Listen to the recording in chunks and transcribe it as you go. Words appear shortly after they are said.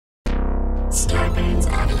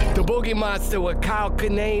The Boogie Monster with Kyle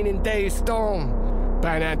Kinane and Dave Storm. The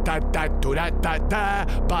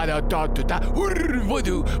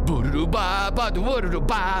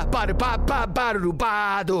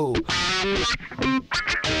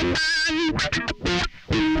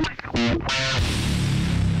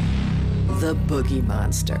Boogie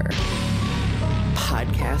Monster.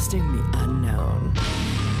 Podcasting the unknown.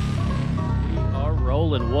 We are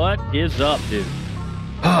rolling. What is up, dude?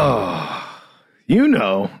 Oh, you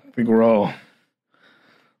know, I think we're all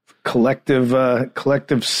collective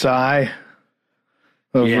sigh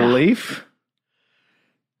of relief.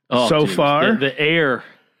 Oh, so dude, far, the air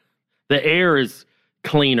is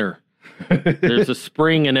cleaner. There's a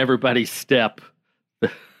spring in everybody's step.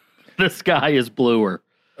 The sky is bluer.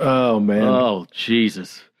 Oh man. Oh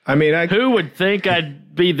Jesus. I mean, who would think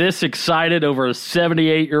I'd be this excited over a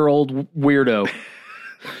 78-year-old weirdo?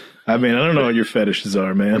 I mean, I don't know what your fetishes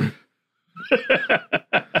are, man.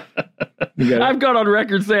 I've gone on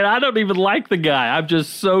record saying I don't even like the guy. I'm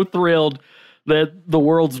just so thrilled that the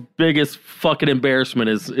world's biggest fucking embarrassment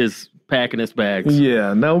is packing his bags.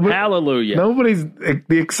 Yeah, hallelujah.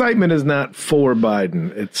 The excitement is not for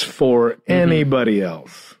Biden. It's for anybody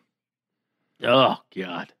else. Oh,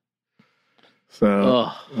 God.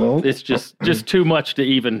 So, well, it's just too much to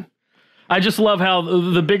even... I just love how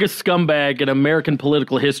the biggest scumbag in American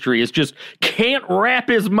political history is just can't wrap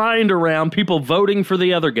his mind around people voting for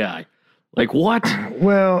the other guy. Like, what?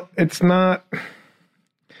 Well, it's not...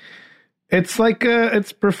 It's like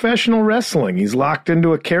it's professional wrestling. He's locked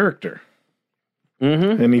into a character.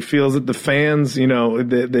 Mm-hmm. And he feels that the fans, you know,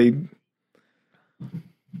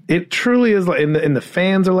 it truly is like, and the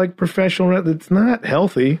fans are like professional wrestling. It's not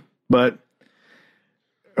healthy, but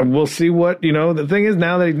we'll see what, you know, the thing is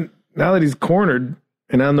now that he's cornered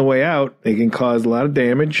and on the way out, he can cause a lot of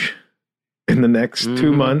damage in the next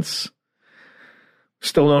 2 months.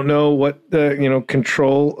 Still don't know what the, you know,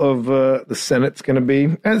 control of the Senate's going to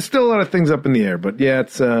be. And still a lot of things up in the air, but yeah,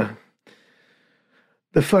 it's the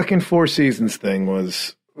fucking Four Seasons thing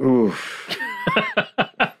was oof.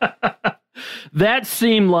 That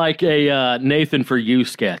seemed like a Nathan For You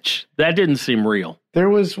sketch. That didn't seem real. There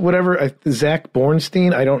was Zach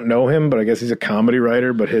Bornstein. I don't know him, but I guess he's a comedy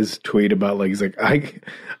writer. But his tweet about he's like,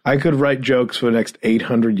 I could write jokes for the next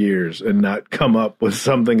 800 years and not come up with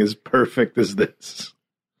something as perfect as this.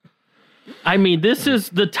 I mean, this is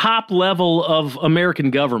the top level of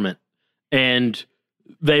American government, and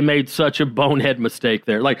they made such a bonehead mistake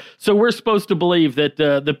there. So we're supposed to believe that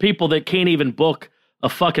the people that can't even book a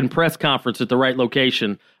fucking press conference at the right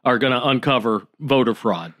location are going to uncover voter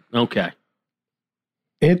fraud. Okay.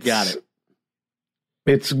 Got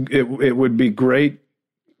it. It would be great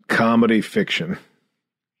comedy fiction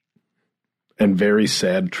and very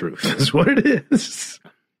sad truth is what it is.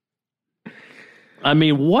 I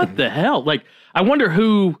mean, what the hell? I wonder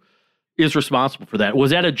who is responsible for that. Was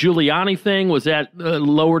that a Giuliani thing? Was that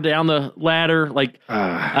lower down the ladder?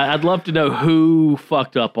 I'd love to know who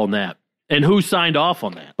fucked up on that and who signed off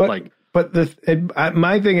on that. But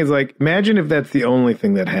my thing is imagine if that's the only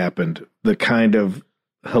thing that happened, the kind of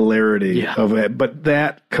hilarity of it. But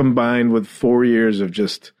that combined with 4 years of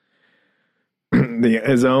just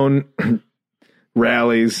his own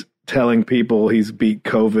rallies telling people he's beat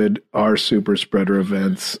COVID, our super spreader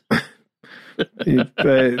events. You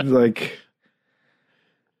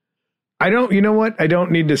know what? I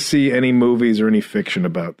don't need to see any movies or any fiction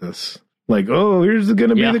about this. Here's going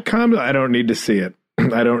to be the comedy. I don't need to see it.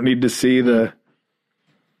 I don't need to see the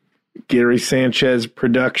Gary Sanchez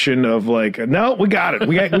production of no, we got it.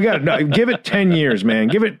 We got it. No, give it 10 years, man.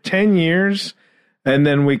 Give it 10 years and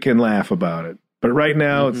then we can laugh about it. But right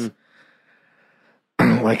now it's,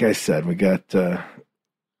 like I said, we got,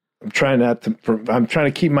 I'm trying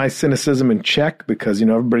to keep my cynicism in check because,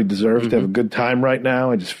 everybody deserves to have a good time right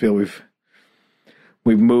now. I just feel we've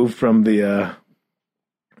moved from the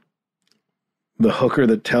hooker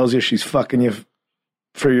that tells you she's fucking you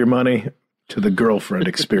for your money to the girlfriend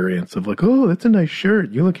experience of oh, that's a nice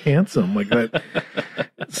shirt. You look handsome. That.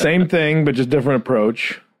 Same thing, but just different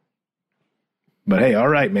approach. But hey, all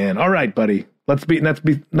right, man. All right, buddy. Let's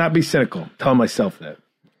not be cynical. Tell myself that.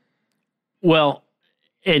 Well,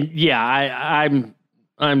 and yeah,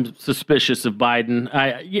 I'm suspicious of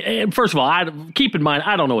Biden. First of all, keep in mind,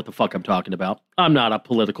 I don't know what the fuck I'm talking about. I'm not a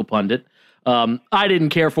political pundit. I didn't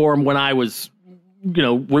care for him when I was,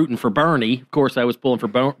 rooting for Bernie. Of course, I was pulling for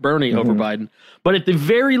Bernie over Biden. But at the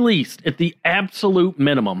very least, at the absolute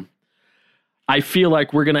minimum, I feel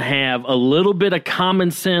like we're going to have a little bit of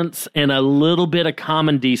common sense and a little bit of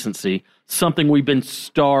common decency, something we've been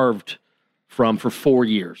starved from for 4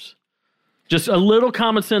 years. Just a little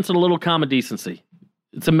common sense and a little common decency.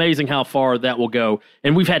 It's amazing how far that will go.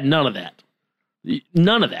 And we've had none of that.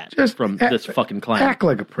 None of that from this fucking clown. Act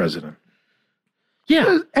like a president. Yeah.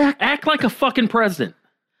 Just act like a fucking president.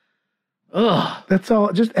 Ugh. That's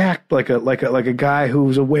all. Just act like a guy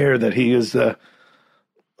who's aware that he is a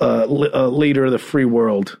leader of the free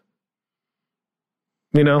world.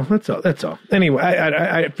 You know, that's all. Anyway,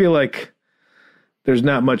 I feel like there's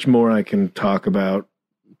not much more I can talk about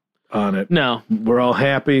on it. No. We're all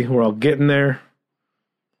happy. We're all getting there.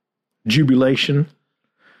 Jubilation.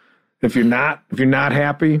 If you're not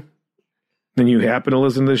happy, then you happen to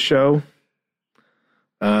listen to this show.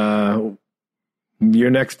 Your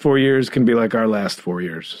next 4 years can be like our last 4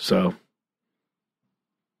 years. So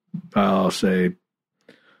I'll say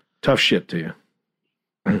tough shit to you.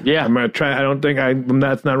 Yeah. I'm going to try. I don't think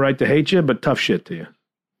that's not right to hate you, but tough shit to you.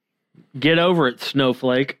 Get over it,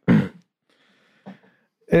 snowflake.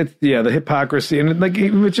 It's the hypocrisy, and like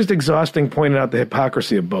it's just exhausting pointing out the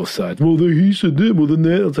hypocrisy of both sides. Well, he said that. Well, then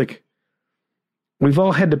that. It's like we've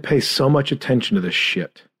all had to pay so much attention to this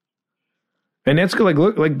shit, and that's like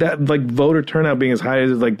look like that, like voter turnout being as high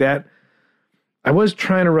as like that. I was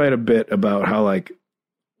trying to write a bit about how like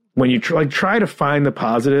when you try to find the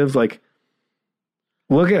positives, like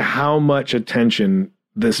look at how much attention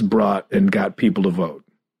this brought and got people to vote.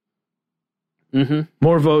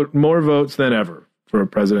 Mm-hmm. More votes than ever for a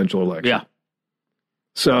presidential election. Yeah.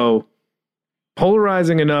 So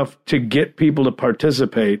polarizing enough to get people to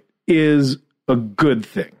participate is a good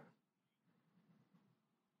thing.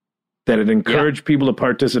 That it encouraged people to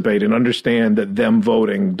participate and understand that them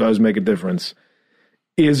voting does make a difference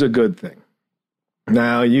is a good thing.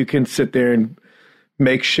 Now you can sit there and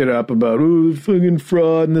make shit up about fucking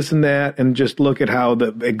fraud and this and that, and just look at how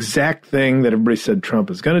the exact thing that everybody said Trump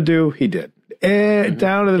is going to do, he did.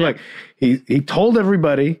 Down to the like, he told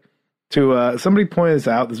everybody to. Somebody pointed this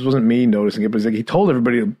out. This wasn't me noticing it, but he told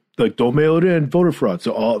everybody like, don't mail it in, voter fraud.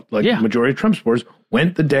 So all the majority of Trump supporters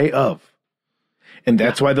went the day of, and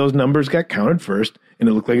that's why those numbers got counted first, and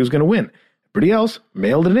it looked like he was going to win. Everybody else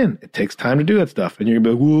mailed it in. It takes time to do that stuff, and you're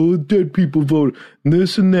gonna be like, well, dead people voted, and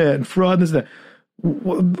this and that, and fraud and this and that.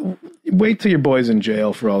 Wait till your boy's in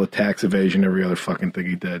jail for all the tax evasion, every other fucking thing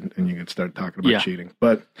he did, and you can start talking about cheating.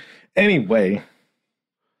 But anyway,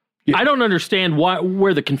 I don't understand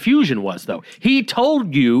where the confusion was, though. He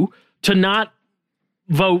told you to not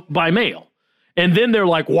vote by mail, and then they're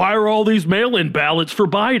like, "Why are all these mail-in ballots for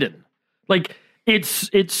Biden?" Like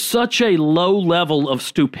it's such a low level of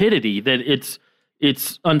stupidity that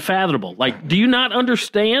it's unfathomable. Like, do you not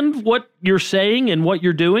understand what you're saying and what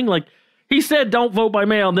you're doing? Like. He said, "Don't vote by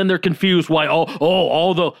mail," and then they're confused why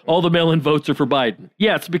all the mail-in votes are for Biden.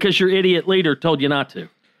 Yeah, it's because your idiot leader told you not to.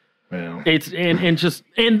 Well, It's and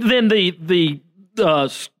then the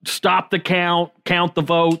stop the count the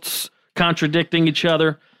votes, contradicting each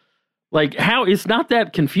other. Like how it's not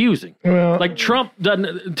that confusing. Well, like Trump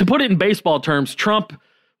doesn't. To put it in baseball terms, Trump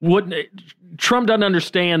doesn't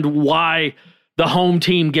understand why the home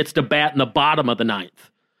team gets to bat in the bottom of the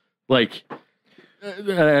ninth. Like.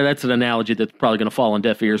 That's an analogy that's probably going to fall on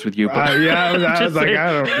deaf ears with you. But I was like,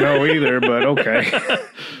 I don't know either, but okay.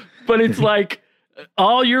 But it's like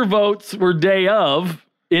all your votes were day of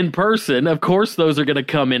in person. Of course, those are going to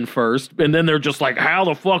come in first. And then they're just like, how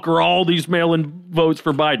the fuck are all these mail-in votes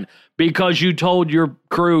for Biden? Because you told your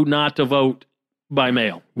crew not to vote by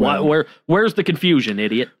mail. Well, where's the confusion,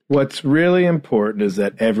 idiot? What's really important is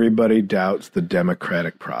that everybody doubts the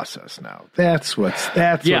democratic process now. That's what's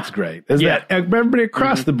great. That everybody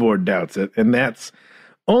across the board doubts it, and that's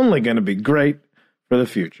only going to be great for the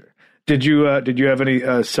future. Did you have any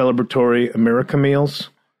celebratory America meals?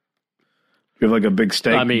 You have like a big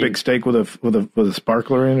steak, with a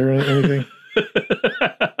sparkler in it or anything?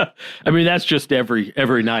 I mean, that's just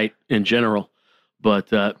every night in general.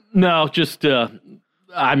 But no, just it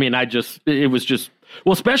was just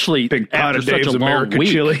especially big pot after of Dave's such a America long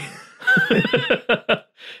week. chili.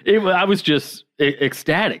 I was just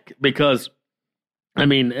ecstatic because, I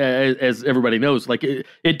mean, as everybody knows, like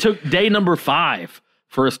it took day number 5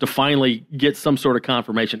 for us to finally get some sort of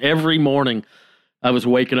confirmation. Every morning, I was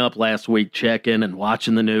waking up last week, checking and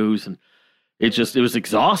watching the news, and it was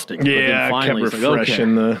exhausting. Yeah, but then finally, kept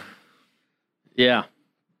refreshing the. Yeah.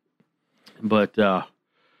 But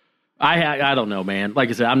I don't know, man. Like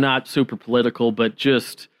I said, I'm not super political, but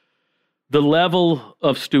just the level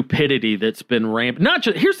of stupidity that's been rampant.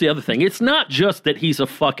 Here's the other thing. It's not just that he's a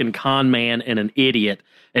fucking con man and an idiot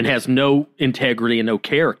and has no integrity and no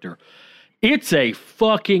character. It's a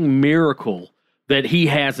fucking miracle that he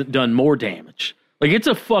hasn't done more damage. Like, it's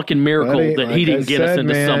a fucking miracle that he didn't get us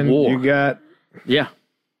into some war. You got... Yeah.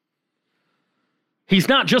 He's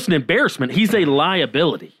not just an embarrassment. He's a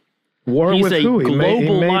liability. War He's with a who? He made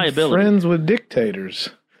liability. friends with dictators.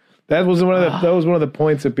 That was one of the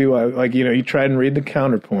points that people like. You try and read the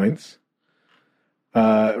counterpoints.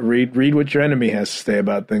 Read what your enemy has to say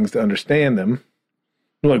about things to understand them.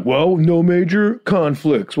 Like, well, no major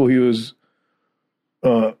conflicts. Well, he was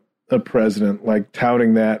a president, like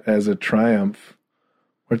touting that as a triumph.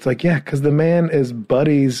 Where it's like, yeah, because the man is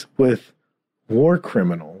buddies with war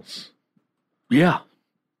criminals. Yeah.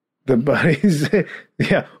 The buddies,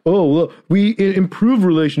 yeah. Oh, well, we improve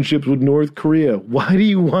relationships with North Korea. Why do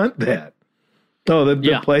you want that? Oh,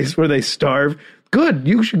 the place where they starve. Good.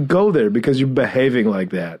 You should go there because you're behaving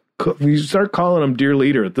like that. You start calling him dear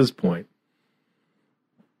leader at this point.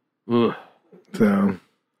 Ugh. So,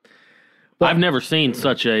 I've never seen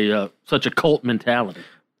such a cult mentality.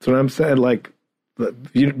 That's what I'm saying. Like,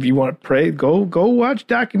 you want to pray? Go watch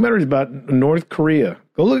documentaries about North Korea.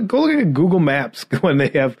 Go look at Google Maps when they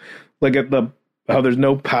have how there's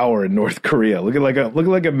no power in North Korea. Look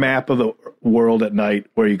at a map of the world at night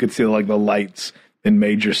where you could see like the lights in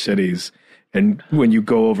major cities. And when you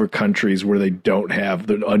go over countries where they don't have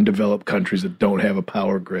the undeveloped countries that don't have a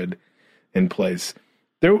power grid in place.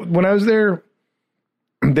 When I was there,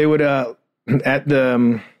 they would at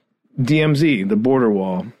the DMZ, the border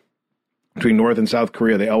wall between North and South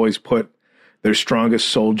Korea, they always put their strongest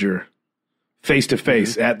soldier face to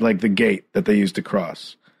face at like the gate that they used to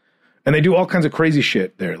cross. And they do all kinds of crazy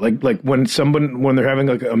shit there. Like when they're having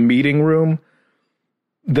like a meeting room,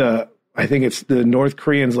 I think it's the North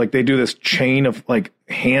Koreans, like they do this chain of like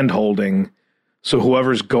hand holding. So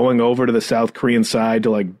whoever's going over to the South Korean side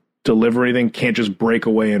to like deliver anything can't just break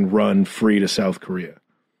away and run free to South Korea.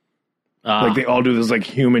 Like they all do this like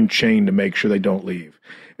human chain to make sure they don't leave.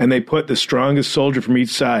 And they put the strongest soldier from each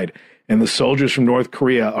side. And the soldiers from North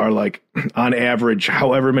Korea are like, on average,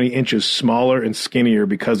 however many inches smaller and skinnier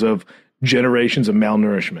because of generations of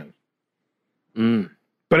malnourishment.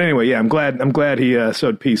 But anyway, yeah, I'm glad he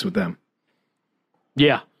sowed peace with them.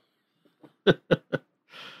 Yeah.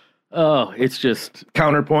 Oh, it's just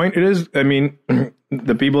counterpoint. It is. I mean,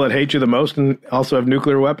 the people that hate you the most and also have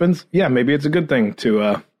nuclear weapons. Yeah, maybe it's a good thing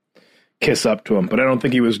to kiss up to them. But I don't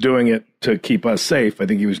think he was doing it to keep us safe. I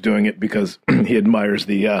think he was doing it because he admires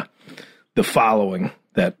the following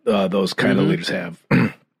that those kind of leaders have.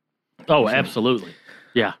 Oh, absolutely.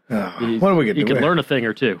 Yeah. What do we get? You can learn a thing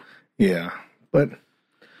or two. Yeah, but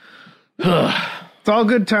it's all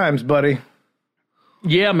good times, buddy.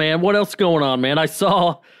 Yeah, man. What else going on, man? I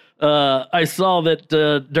saw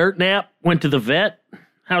that Dirt Nap went to the vet.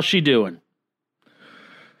 How's she doing?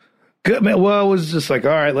 Good, man. Well, it was just like,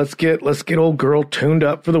 all right, let's get old girl tuned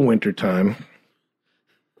up for the winter time.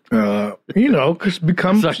 Because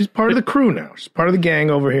she's part of the crew now. She's part of the gang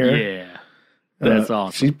over here. Yeah, that's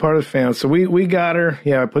awesome. She's part of the family. So we got her.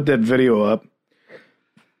 Yeah, I put that video up.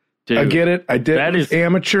 Dude, I get it. I did. That is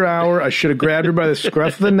amateur hour. I should have grabbed her by the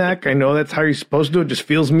scruff of the neck. I know that's how you're supposed to do it. It just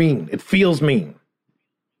feels mean. It feels mean.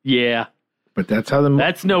 Yeah. But that's how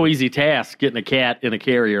that's no easy task, getting a cat in a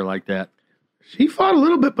carrier like that. She fought a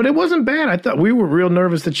little bit, but it wasn't bad. I thought we were real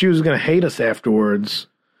nervous that she was going to hate us afterwards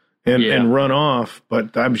and run off.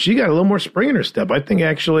 But she got a little more spring in her step. I think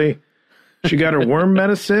actually she got her worm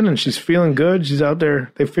medicine and she's feeling good. She's out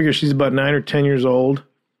there. They figure she's about 9 or 10 years old.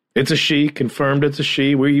 It's a she, confirmed it's a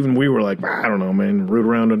she. We were like, I don't know, man, root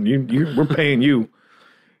around and we're paying you.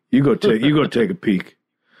 You go take a peek.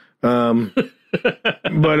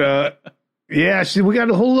 Yeah, we got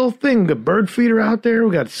a whole little thing. We got bird feeder out there.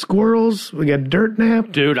 We got squirrels. We got Dirt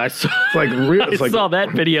Nap. Dude, I saw saw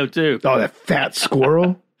that video too. Oh, that fat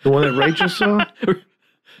squirrel, the one that Rachel saw.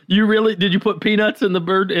 Did you put peanuts in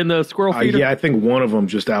the squirrel feeder? Yeah, I think one of them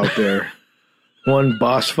just out there. One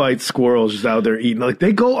boss fight squirrel is just out there eating. Like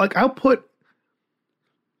they go, like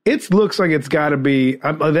it looks like it's got to be,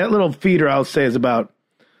 that little feeder I'll say is about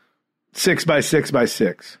 6 by 6 by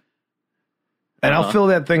 6. And I'll fill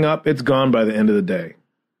that thing up. It's gone by the end of the day.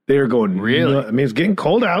 They're going, really? I mean, it's getting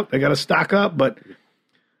cold out. They got to stock up, but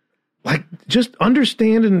like just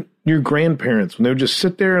understanding your grandparents when they would just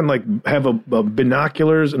sit there and like have a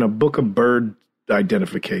binoculars and a book of bird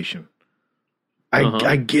identification.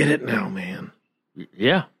 I get it now, man.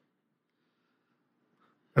 Yeah.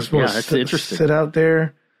 I just want to sit out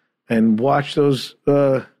there and watch those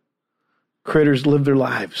critters live their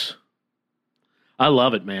lives. I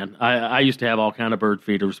love it, man. I used to have all kind of bird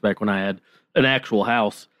feeders back when I had an actual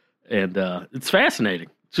house, and it's fascinating.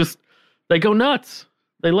 It's just they go nuts.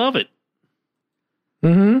 They love it.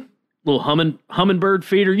 Mm-hmm. Little hummingbird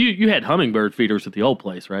feeder. You had hummingbird feeders at the old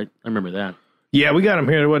place, right? I remember that. Yeah, we got them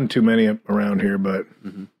here. There wasn't too many around here, but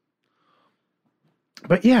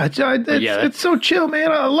But yeah, it's so chill,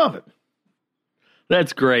 man. I love it.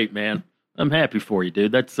 That's great, man. I'm happy for you,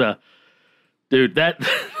 dude. That's dude, that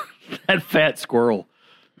that fat squirrel,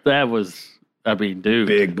 that was, I mean, dude,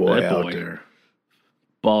 big boy out there,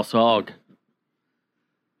 boss hog.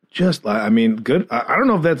 Just, I mean, good. I don't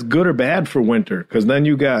know if that's good or bad for winter, because then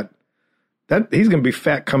you got that he's going to be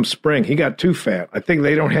fat come spring. He got too fat. I think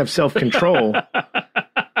they don't have self-control.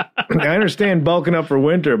 I understand bulking up for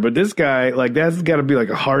winter, but this guy, like, that's got to be like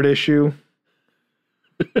a heart issue.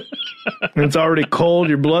 And it's already cold.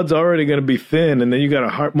 Your blood's already going to be thin, and then you got a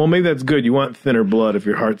heart. Well, maybe that's good. You want thinner blood if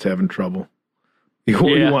your heart's having trouble.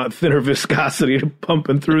 You want thinner viscosity to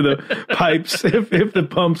pumping through the pipes if the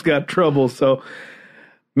pump's got trouble. So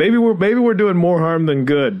maybe we're doing more harm than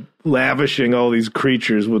good, lavishing all these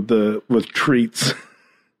creatures with treats.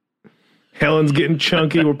 Helen's getting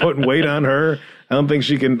chunky. We're putting weight on her. I don't think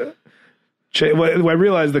she can. I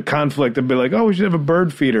realized the conflict would be like, oh, we should have a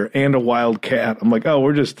bird feeder and a wild cat. I'm like, oh,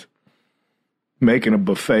 we're just making a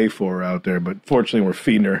buffet for her out there. But fortunately, we're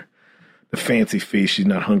feeding her the fancy feast. She's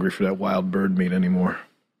not hungry for that wild bird meat anymore.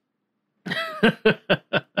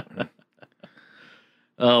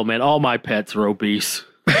 Oh, man, all my pets are obese.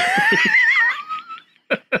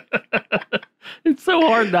 It's so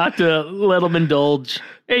hard not to let them indulge.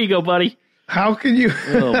 There you go, buddy. How can you?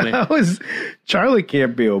 Oh, man. Charlie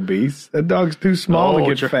can't be obese. That dog's too small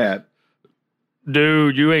to get fat.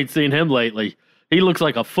 Dude, you ain't seen him lately. He looks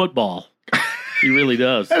like a football. He really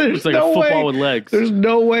does. He looks like a football with legs. There's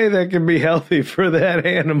no way that can be healthy for that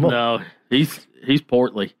animal. No, he's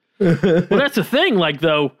portly. Well, that's the thing. Like,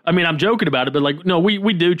 though, I mean, I'm joking about it, but like, no,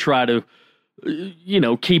 we do try to,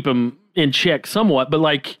 keep him in check somewhat. But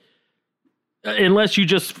like, unless you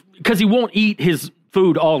because he won't eat his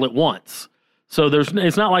food all at once. So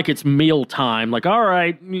it's not like it's meal time. Like, all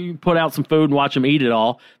right, you put out some food and watch him eat it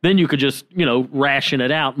all. Then you could just, ration it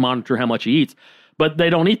out, monitor how much he eats. But they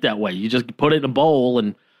don't eat that way. You just put it in a bowl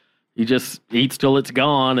and he just eats till it's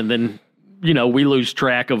gone. And then, we lose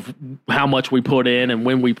track of how much we put in and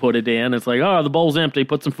when we put it in. It's like, oh, the bowl's empty.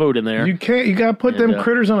 Put some food in there. You got to put them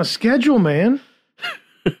critters on a schedule, man.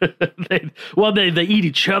 they eat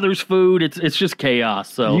each other's food. It's just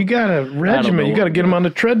chaos. So you got a regimen. You got to get them on the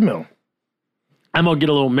treadmill. I'm going to get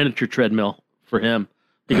a little miniature treadmill for him.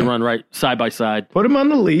 He can run right side by side. Put him on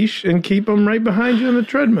the leash and keep him right behind you on the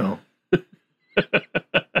treadmill.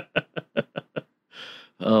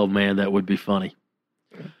 Oh, man, that would be funny.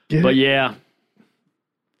 But yeah.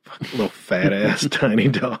 Little fat-ass tiny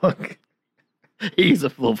dog. He's a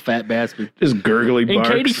little fat bastard. Just gurgly barks.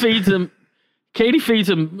 And Katie feeds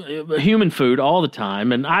him human food all the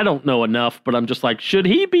time, and I don't know enough, but I'm just like, should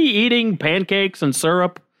he be eating pancakes and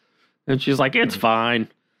syrup? And she's like, it's fine.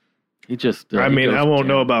 He just... I won't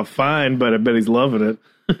know about fine, but I bet he's loving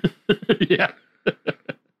it. Yeah.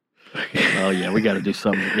 Oh, yeah, we got to do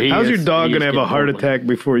something. How's your dog going to have a heart attack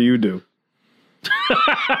before you do?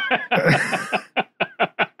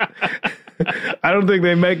 I don't think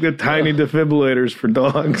they make the tiny defibrillators for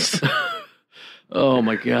dogs. Oh,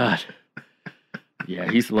 my God. Yeah,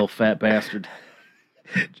 he's a little fat bastard.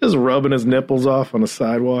 Just rubbing his nipples off on the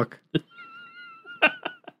sidewalk.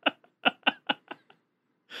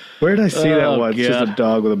 Where did I see that once? God. Just a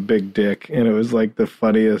dog with a big dick. And it was like the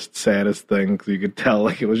funniest, saddest thing. Because you could tell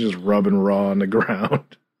like it was just rubbing raw on the ground.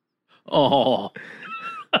 Oh.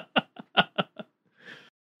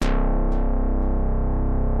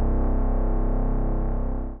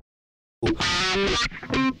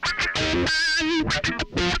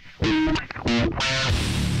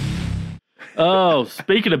 Oh,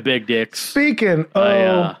 speaking of big dicks. Speaking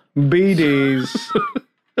of BDs.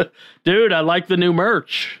 Dude, I like the new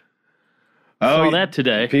merch. Saw that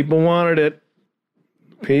today. People wanted it.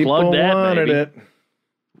 People wanted it.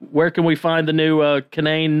 Where can we find the new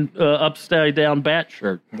Canaan upside down bat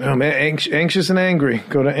shirt? Oh, man, Anxious and Angry.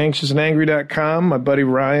 Go to anxiousandangry.com. My buddy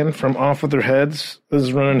Ryan from Off With Their Heads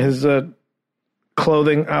is running his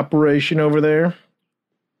clothing operation over there.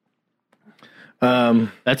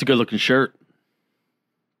 That's a good looking shirt.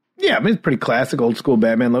 Yeah, I mean, it's pretty classic, old school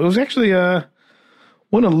Batman logo. It was actually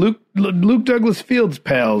one of Luke Douglas Field's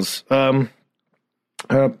pals.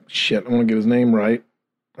 Shit, I want to get his name right.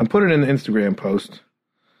 I put it in the Instagram post.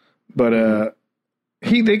 But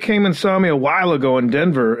they came and saw me a while ago in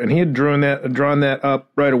Denver, and he had drawn that up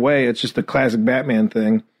right away. It's just a classic Batman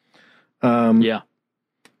thing. Yeah.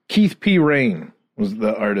 Keith P. Rain was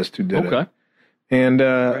the artist who did it. Okay. And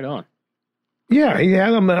right on. Yeah, he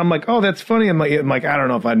had them. I'm like, oh, that's funny. I'm like, I don't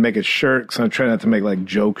know if I'd make a shirt because I'm trying not to make like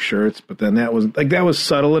joke shirts. But then that was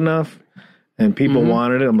subtle enough, and people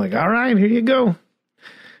wanted it. I'm like, all right, here you go.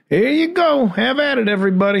 Here you go. Have at it,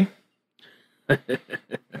 everybody.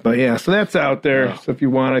 But yeah, so that's out there. Yeah. So if you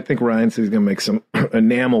want, I think Ryan says he's going to make some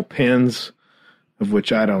enamel pins, of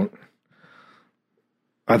which I don't.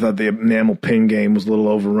 I thought the enamel pin game was a little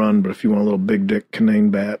overrun, but if you want a little big dick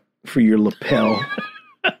canine bat for your lapel,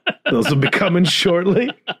 those will be coming shortly.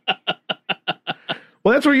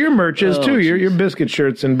 Well, that's where your merch is, too. Your biscuit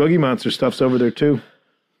shirts and Boogie Monster stuff's over there, too.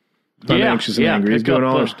 Anxious and Angry. He's doing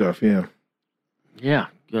all our stuff, yeah. Yeah.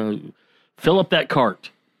 Fill up that cart.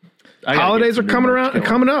 Holidays are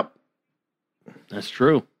coming up. That's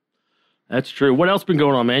true. That's true. What else been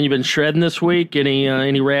going on, man? You been shredding this week?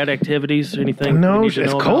 Any rad activities? Anything? No,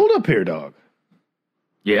 it's cold up here, dog.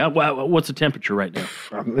 Yeah. Well, what's the temperature right now?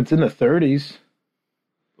 It's in the 30s.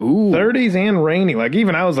 Ooh. 30s and rainy. Like,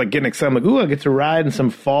 even I was like getting excited. I'm like, ooh, I get to ride in some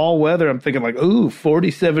fall weather. I'm thinking like, ooh,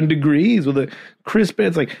 47 degrees with a crisp air.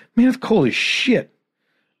 It's like, man, it's cold as shit.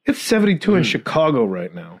 It's 72 in Chicago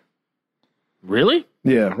right now. Really?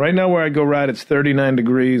 Yeah. Right now where I go ride, it's 39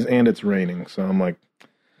 degrees and it's raining. So I'm like,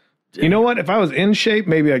 you know what? If I was in shape,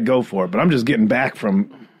 maybe I'd go for it. But I'm just getting back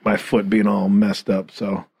from my foot being all messed up.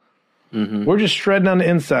 So we're just shredding on the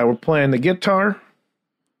inside. We're playing the guitar.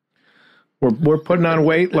 We're putting on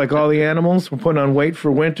weight like all the animals. We're putting on weight for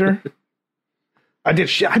winter. I did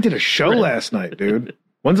a show last night, dude.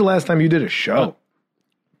 When's the last time you did a show?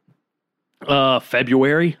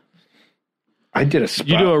 February. I did a spot.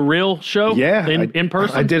 You do a real show? Yeah. In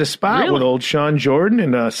person? I did a spot with old Sean Jordan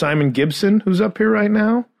and Simon Gibson, who's up here right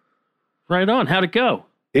now. Right on. How'd it go?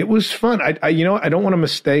 It was fun. I don't want to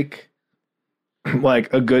mistake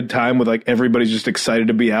like a good time with like everybody's just excited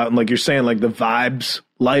to be out. And like you're saying, like the vibes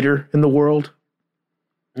lighter in the world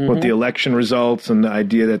with the election results and the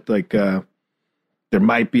idea that like there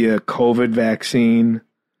might be a COVID vaccine.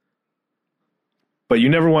 But you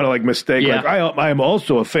never want to like mistake like I am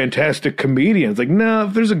also a fantastic comedian. It's like, no,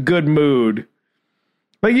 if there's a good mood.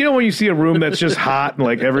 Like, you know, when you see a room that's just hot and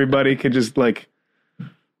like everybody can just like,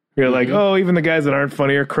 you're like, oh, even the guys that aren't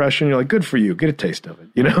funny are crushing. You're like, good for you. Get a taste of it.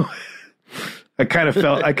 You know, I kind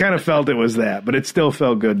of felt it was that, but it still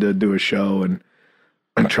felt good to do a show and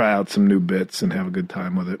try out some new bits and have a good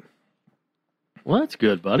time with it. Well, that's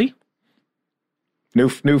good, buddy.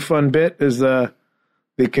 New fun bit is the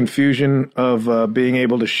confusion of being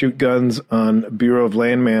able to shoot guns on Bureau of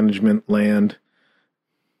Land Management land,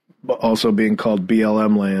 but also being called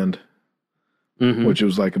BLM land, which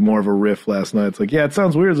was like more of a riff last night. It's like, yeah, it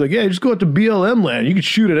sounds weird. It's like, yeah, just go out to BLM land. You can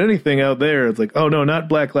shoot at anything out there. It's like, oh no, not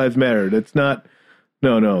Black Lives Matter. It's not.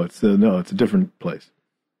 No, it's a different place.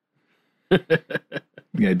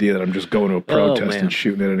 The idea that I'm just going to a protest and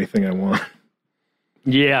shooting at anything I want.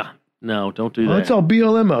 Yeah. No, don't do that. It's all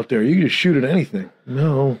BLM out there. You can just shoot at anything.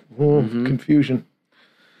 No. Confusion.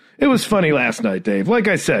 It was funny last night, Dave. Like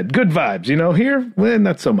I said, good vibes. You know, here, well,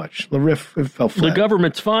 not so much. The riff, it fell flat. The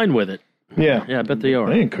government's fine with it. Yeah. Yeah, I bet they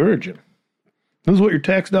are. I encourage it. This is what your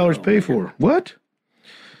tax dollars pay for. What?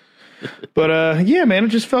 But, yeah, man, it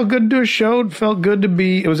just felt good to do a show. It felt good to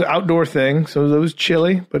be, it was an outdoor thing, so it was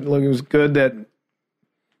chilly. But, look, it was good that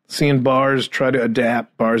seeing bars try to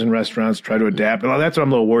adapt, bars and restaurants try to adapt. And that's what I'm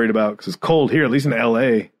a little worried about because it's cold here, at least in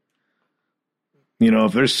L.A. You know,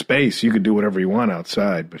 if there's space, you could do whatever you want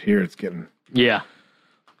outside. But here it's getting... Yeah.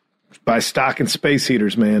 Buy stock and space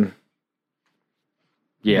heaters, man.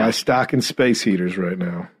 Yeah. Buy stock and space heaters right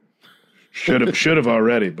now. Should have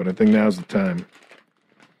already, but I think now's the time.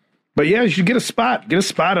 But yeah, you should get a spot. Get a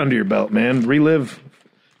spot under your belt, man. Relive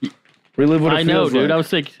what it feels like. I know, dude. I was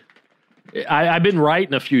thinking... I've been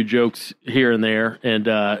writing a few jokes here and there, and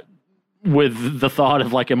with the thought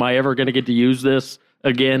of like, am I ever going to get to use this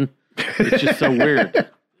again? It's just so weird.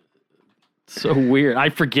 So weird.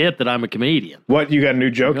 I forget that I'm a comedian. What, you got a new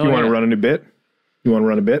joke? You want to run a new bit? You want to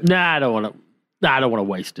run a bit? Nah, I don't want to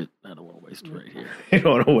waste it. I don't want to waste it right here. You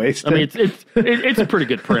don't want to waste it? I mean, it's a pretty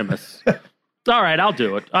good premise. All right, I'll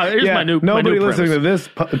do it. Here's my new nobody my new listening premise.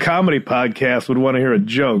 to this comedy podcast would want to hear a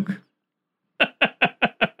joke.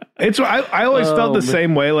 I always felt the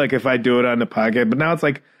same way, like if I do it on the podcast, but now it's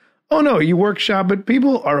like, oh no, you workshop it.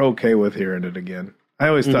 People are okay with hearing it again. I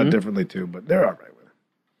always thought differently too, but they're all right with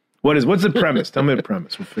it. What's the premise? Tell me the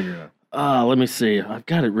premise. We'll figure it out. Let me see. I've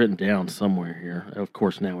got it written down somewhere here. Of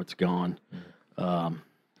course, now it's gone. Hold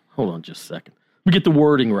on just a second. Let me get the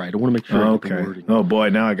wording right. I want to make sure I get the wording. Oh boy,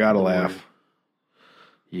 now I gotta laugh.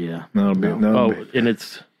 Yeah. And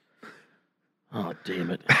it's oh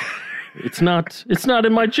damn it. It's not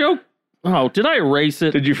in my joke. Oh, did I erase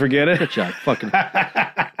it? Did you forget it? Good job. Fucking.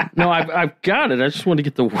 No, I've got it. I just want to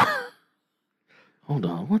get the word. Hold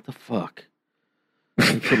on. What the fuck?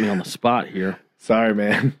 You put me on the spot here. Sorry,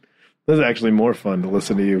 man. This is actually more fun to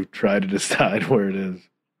listen to you try to decide where it is.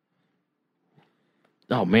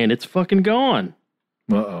 Oh, man, it's fucking gone.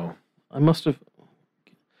 Uh-oh. I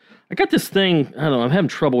got this thing, I don't know, I'm having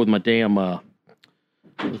trouble with my damn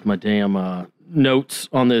notes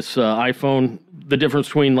on this iPhone. The difference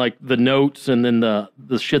between, like, the notes and then the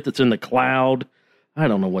shit that's in the cloud. I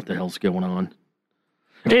don't know what the hell's going on.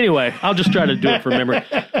 Anyway, I'll just try to do it from memory.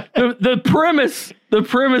 The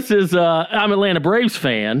premise is I'm an Atlanta Braves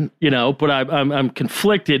fan, but I'm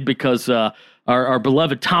conflicted because our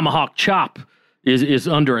beloved Tomahawk Chop is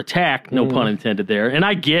under attack, no pun intended there. And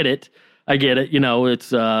I get it.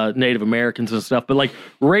 It's Native Americans and stuff, but like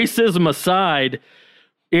racism aside,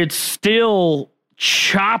 it's still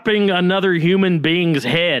chopping another human being's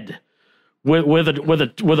head with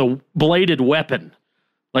a bladed weapon.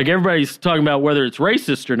 Like, everybody's talking about whether it's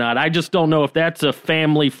racist or not. I just don't know if that's a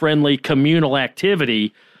family-friendly communal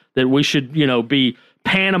activity that we should, be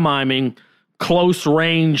pantomiming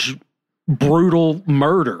close-range, brutal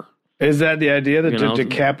murder. Is that the idea, that to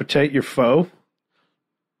decapitate your foe?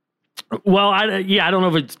 Well, I don't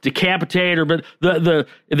know if it's decapitate but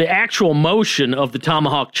the actual motion of the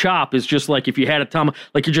tomahawk chop is just like if you had a tomahawk,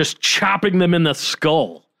 like you're just chopping them in the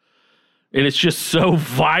skull. And it's just so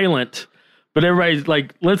violent. But everybody's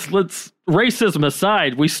like, let's racism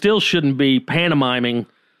aside, we still shouldn't be pantomiming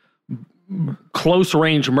close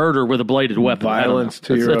range murder with a bladed weapon. Violence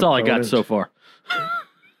to your That's all I opponent. got so far.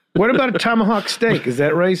 What about a tomahawk steak? Is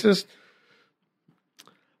that racist?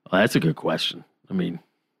 Well, that's a good question. I mean,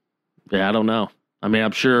 yeah, I don't know. I mean,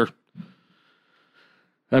 I'm sure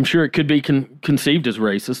it could be conceived as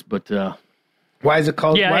racist, but why is it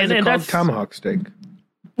called? Yeah, why is it called that's tomahawk steak?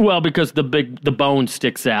 Well, because the bone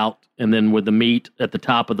sticks out, and then with the meat at the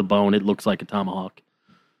top of the bone, it looks like a tomahawk.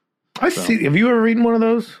 See. Have you ever eaten one of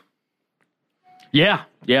those? Yeah.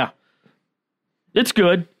 It's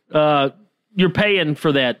good. You're paying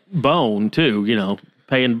for that bone too.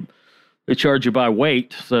 They charge you by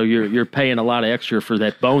weight, so you're paying a lot of extra for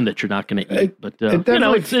that bone that you're not going to eat. But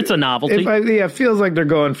it's a novelty. It feels like they're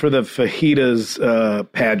going for the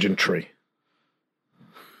fajitas pageantry.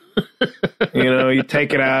 You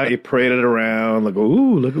take it out, you parade it around, like,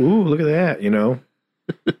 look at that,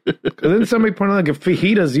 Because then somebody pointed out, like,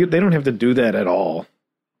 fajitas, they don't have to do that at all.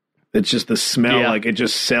 It's just the smell, like it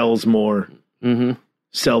just sells more. Mm-hmm.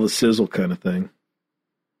 Sell the sizzle kind of thing.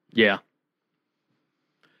 Yeah.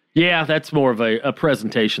 Yeah, that's more of a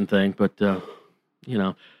presentation thing, but, I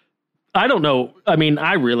don't know. I mean,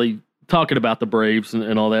 I really, talking about the Braves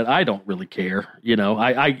and all that, I don't really care.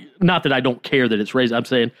 I not that I don't care that it's racist. I'm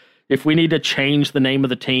saying if we need to change the name of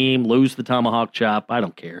the team, lose the tomahawk chop, I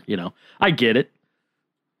don't care. I get it.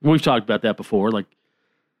 We've talked about that before, like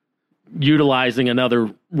utilizing another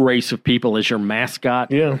race of people as your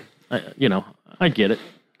mascot. Yeah. I get it.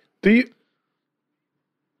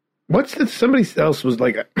 Somebody else was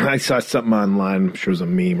like, I saw something online, I'm sure it was a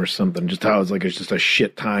meme or something, just how it's just a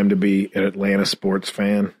shit time to be an Atlanta sports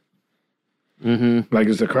fan. Mm-hmm. Like,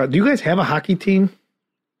 do you guys have a hockey team?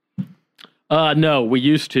 No, we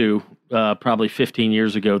used to, probably 15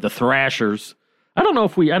 years ago, the Thrashers. I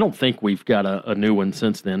don't think we've got a new one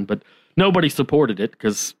since then, but nobody supported it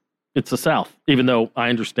because it's the South, even though I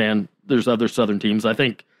understand there's other Southern teams. I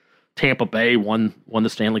think Tampa Bay won the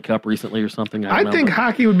Stanley Cup recently or something. I think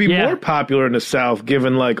hockey would be more popular in the South,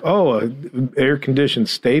 given an air-conditioned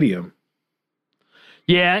stadium.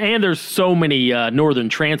 Yeah, and there's so many northern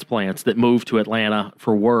transplants that move to Atlanta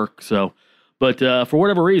for work. So, but for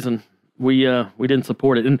whatever reason, we didn't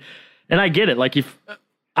support it, and I get it. Like, if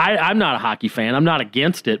I'm not a hockey fan, I'm not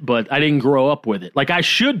against it, but I didn't grow up with it. Like, I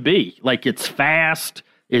should be. Like, it's fast,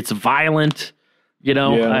 it's violent.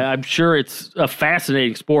 I'm sure it's a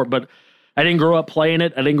fascinating sport, but I didn't grow up playing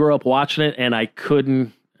it. I didn't grow up watching it, and I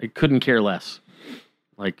couldn't care less.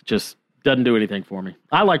 Like, just doesn't do anything for me.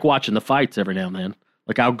 I like watching the fights every now and then.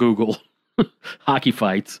 Like, I'll Google hockey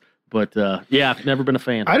fights, but I've never been a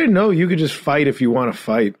fan. I didn't know you could just fight if you want to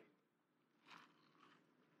fight.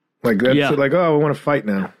 Like, that's like, oh, I want to fight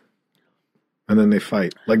now. And then they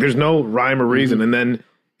fight. Like, there's no rhyme or reason. Mm-hmm. And then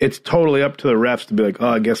it's totally up to the refs to be like, oh,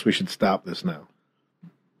 I guess we should stop this now.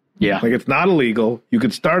 Yeah. Like, it's not illegal. You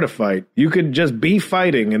could start a fight. You could just be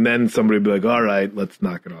fighting, and then somebody would be like, all right, let's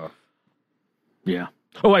knock it off. Yeah.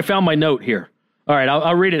 Oh, I found my note here. All right,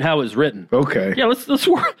 I'll read it how it's written. Okay. Yeah,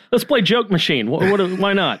 let's play Joke Machine.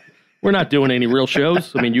 Why not? We're not doing any real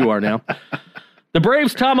shows. I mean, you are now. The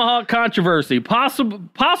Braves Tomahawk controversy. Possible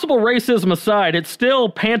racism aside, it's still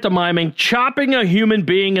pantomiming chopping a human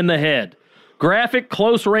being in the head. Graphic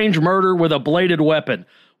close-range murder with a bladed weapon.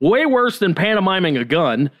 Way worse than pantomiming a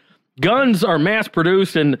gun. Guns are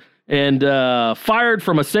mass-produced and and fired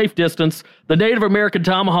from a safe distance. The Native American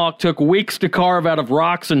tomahawk took weeks to carve out of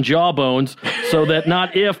rocks and jawbones, so that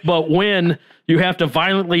not if, but when you have to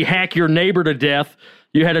violently hack your neighbor to death,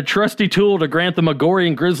 you had a trusty tool to grant them a gory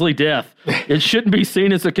and grisly death. It shouldn't be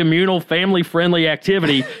seen as a communal, family-friendly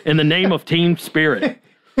activity in the name of team spirit.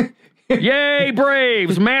 Yay,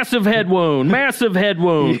 Braves! Massive head wound. Massive head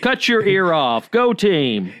wound. Cut your ear off. Go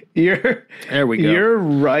team. There we go. Your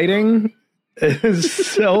writing is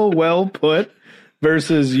so well put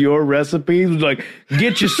versus your recipes. Like,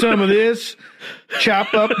 get you some of this,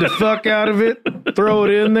 chop up the fuck out of it, throw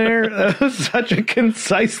it in there. That was such a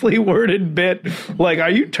concisely worded bit. Like,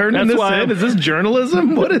 are you turning this in? Is this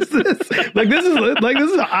journalism? What is this? This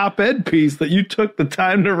is an op-ed piece that you took the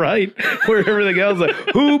time to write, where everything else like,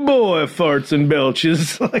 who boy farts and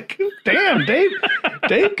belches. Like, damn,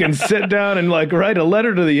 Dave can sit down and write a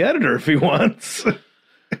letter to the editor if he wants.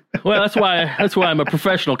 Well, that's why I'm a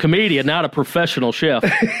professional comedian, not a professional chef.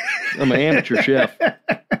 I'm an amateur chef.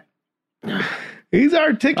 He's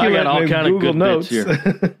articulate. I got all kind of good notes here.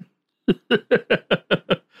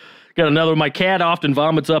 Got another. My cat often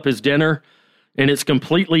vomits up his dinner, and it's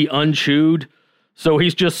completely unchewed, so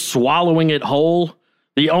he's just swallowing it whole.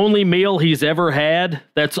 The only meal he's ever had,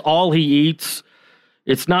 that's all he eats.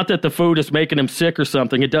 It's not that the food is making him sick or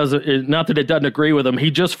something. Not that it doesn't agree with him.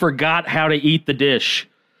 He just forgot how to eat the dish.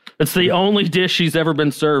 It's the only dish he's ever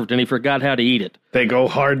been served, and he forgot how to eat it. They go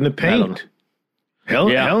hard in the paint.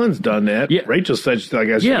 Helen's done that. Yeah. Rachel said, I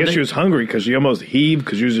guess she was hungry because she almost heaved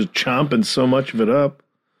because she was just chomping so much of it up.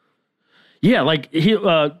 Yeah,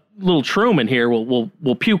 little Truman here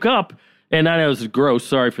will puke up, and I know this is gross,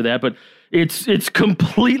 sorry for that, but it's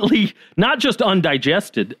completely, not just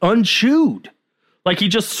undigested, unchewed. Like he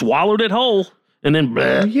just swallowed it whole. And then,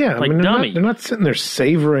 dummy. They're not sitting there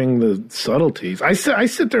savoring the subtleties. I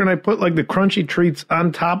sit there and I put the crunchy treats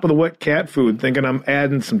on top of the wet cat food, thinking I'm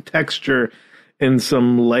adding some texture and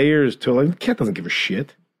some layers to it. The cat doesn't give a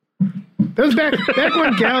shit. That was back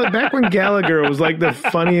when Gallagher was the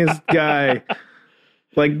funniest guy.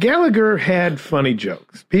 Gallagher had funny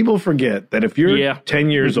jokes. People forget that if you're 10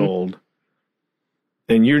 years old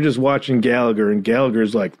and you're just watching Gallagher, and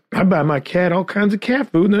Gallagher's like, I buy my cat all kinds of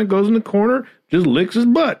cat food, and then it goes in the corner, just licks his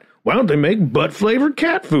butt. Why don't they make butt-flavored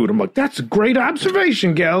cat food? I'm like, that's a great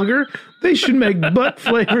observation, Gallagher. They should make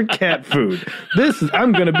butt-flavored cat food.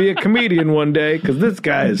 I'm going to be a comedian one day, because this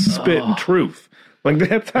guy is spitting truth.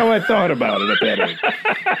 That's how I thought about it at that age.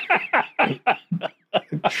 I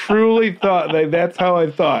truly thought that's how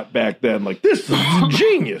I thought back then. This is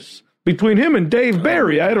genius. Between him and Dave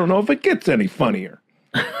Barry, I don't know if it gets any funnier.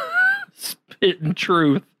 Spitting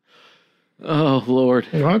truth. Oh, Lord.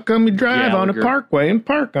 How come you drive on a parkway and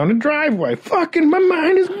park on a driveway? Fucking my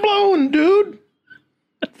mind is blowing, dude.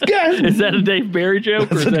 Is that a Dave Barry joke?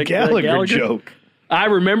 That's a Gallagher joke. I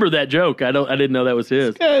remember that joke. I didn't know that was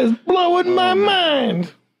his. This guy is blowing my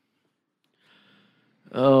mind.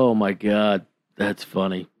 Oh, my God. That's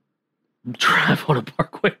funny. Drive on a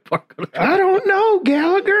parkway, park on a driveway. I don't know,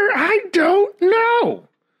 Gallagher. I don't know.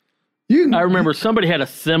 I remember somebody had a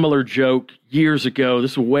similar joke years ago.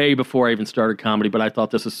 This was way before I even started comedy, but I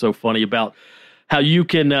thought this is so funny about how you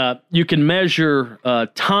can measure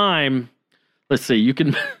time. Let's see.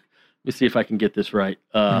 Let me see if I can get this right.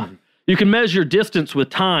 You can measure distance with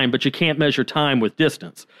time, but you can't measure time with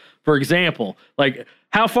distance. For example,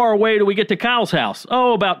 how far away do we get to Kyle's house?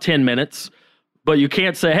 Oh, about 10 minutes. But you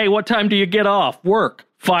can't say, hey, what time do you get off work?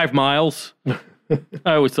 5 miles. I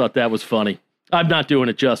always thought that was funny. I'm not doing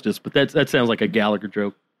it justice, but that sounds like a Gallagher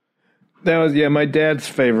joke. That was, my dad's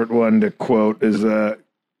favorite one to quote is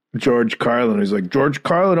George Carlin. He's like, George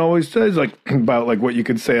Carlin always says, about what you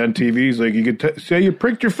could say on TV. He's like, you could say you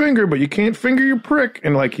pricked your finger, but you can't finger your prick.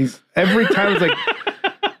 And every time it's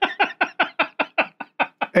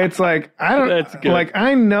it's I don't, that's good.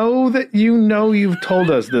 I know that you've told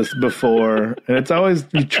us this before, and it's always,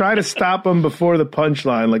 you try to stop them before the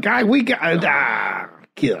punchline. God,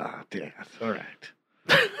 yeah, all right.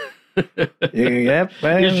 Yep,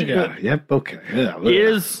 okay. Yeah,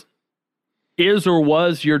 Is or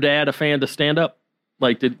was your dad a fan to stand up?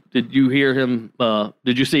 Did you hear him?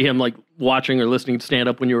 Did you see him watching or listening to stand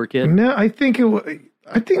up when you were a kid? No, I think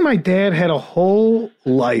my dad had a whole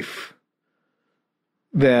life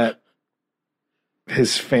that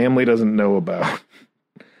his family doesn't know about.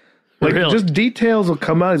 Really? Just details will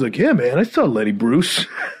come out. He's like, yeah, man, I saw Lenny Bruce.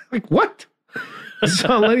 What? I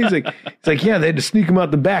saw Lenny. He's like, yeah, they had to sneak him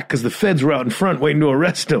out the back because the feds were out in front waiting to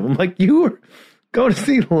arrest him. I'm like, you were going to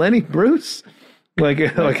see Lenny Bruce?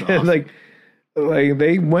 Awesome.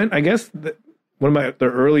 They went, I guess, one of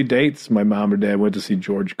their early dates, my mom or dad went to see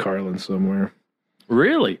George Carlin somewhere.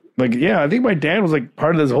 Really? Like, yeah, I think my dad was like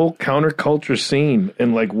part of this whole counterculture scene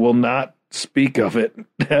and like will not speak of it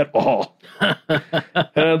at all.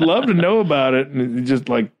 And I'd love to know about it. And it's just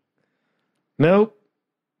like, nope,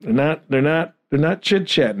 they're not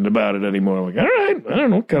chit-chatting about it anymore. I'm like, all right, I don't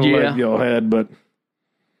know what kind of life y'all had, but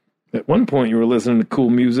at one point you were listening to cool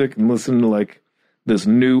music and listening to like this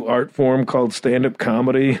new art form called stand-up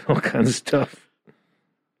comedy, all kinds of stuff.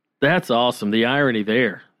 That's awesome. The irony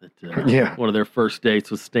there. That, one of their first dates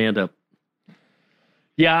was stand-up.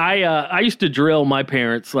 Yeah, I used to drill my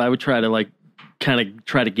parents. So I would try to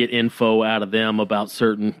try to get info out of them about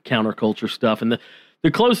certain counterculture stuff. And the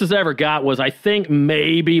closest I ever got was, I think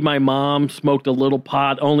maybe my mom smoked a little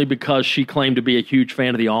pot only because she claimed to be a huge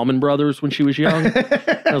fan of the Allman Brothers when she was young.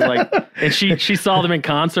 I was like, and she saw them in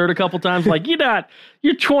concert a couple times. Like,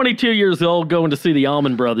 you're 22 years old going to see the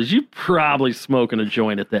Allman Brothers. You probably smoking a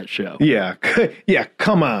joint at that show. Yeah. Yeah.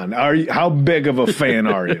 Come on. How big of a fan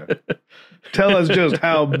are you? Tell us just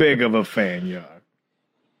how big of a fan you are.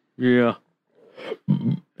 Yeah.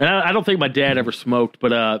 And I don't think my dad ever smoked,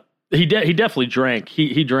 but he definitely drank.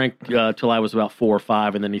 He drank till I was about 4 or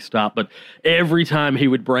 5, and then he stopped. But every time he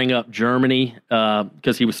would bring up Germany,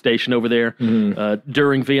 because he was stationed over there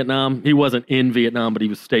during Vietnam. He wasn't in Vietnam, but he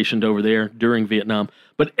was stationed over there during Vietnam.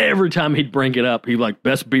 But every time he'd bring it up, he'd like,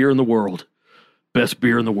 best beer in the world. Best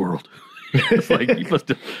beer in the world. It's like, he must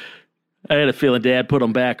have... I had a feeling Dad put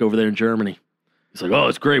him back over there in Germany. He's like, oh,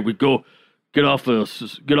 it's great. We'd go get off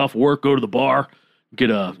work, go to the bar,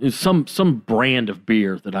 get some brand of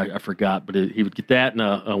beer that I forgot, but he would get that and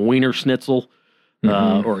a Wiener Schnitzel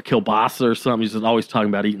or a Kielbasa or something. He's just always talking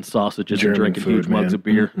about eating sausages German and drinking food, huge mugs of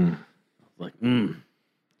beer. Mm-hmm. Like,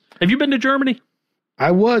 Have you been to Germany?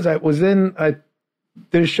 I was in.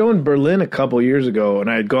 There's a show in Berlin a couple years ago,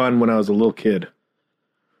 and I had gone when I was a little kid.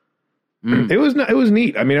 It was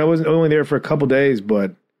neat. I mean, I wasn't only there for a couple days,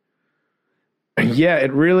 but yeah,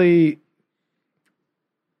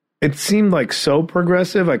 it seemed like so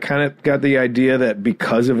progressive. I kind of got the idea that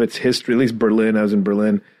because of its history, at least Berlin, I was in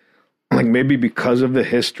Berlin, like maybe because of the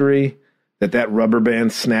history, that rubber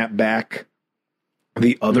band snapped back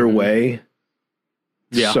the other way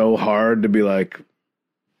so hard to be like,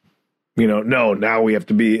 no, now we have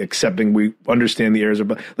to be accepting. We understand the errors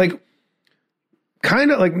are, like,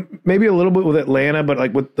 kind of like maybe a little bit with Atlanta, but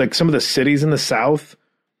like with like some of the cities in the South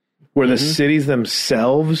where the cities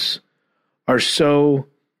themselves are so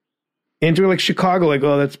into, like Chicago, like,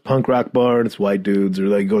 oh, that's punk rock bar and it's white dudes, or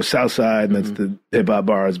like go South Side and that's the hip hop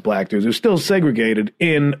bar, it's black dudes. They're still segregated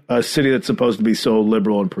in a city that's supposed to be so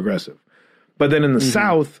liberal and progressive. But then in the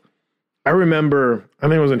South, I remember, I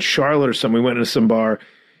think it was in Charlotte or something, we went into some bar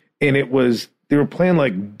and they were playing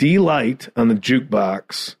like D-Light on the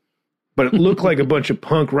jukebox, but it looked like a bunch of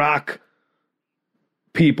punk rock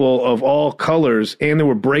people of all colors, and they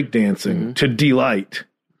were breakdancing to D-Light.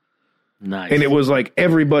 Nice. And it was like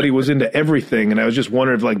everybody was into everything, and I was just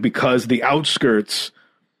wondering if, like, because the outskirts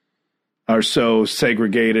are so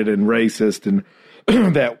segregated and racist, and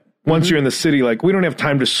that once you're in the city, like, we don't have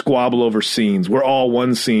time to squabble over scenes. We're all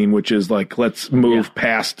one scene, which is like, let's move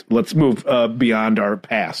beyond our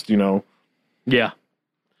past, Yeah.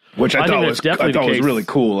 Which I thought was really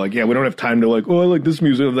cool. Like, yeah, we don't have time to like, oh, I like this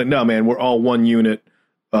music. I'm like, no, man, we're all one unit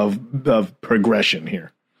of progression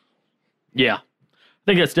here. Yeah. I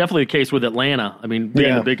think that's definitely the case with Atlanta. I mean,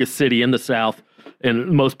 being the biggest city in the South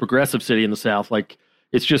and most progressive city in the South, like,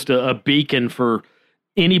 it's just a beacon for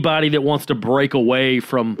anybody that wants to break away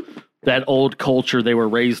from that old culture they were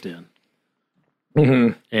raised in.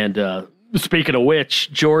 Mm-hmm. And speaking of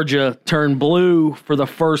which, Georgia turned blue for the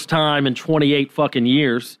first time in 28 fucking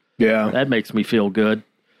years. Yeah. That makes me feel good.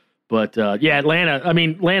 But,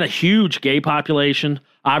 Atlanta, huge gay population,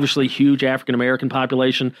 obviously huge African-American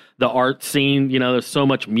population. The art scene, there's so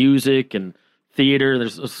much music and theater.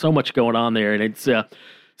 There's so much going on there. And it's,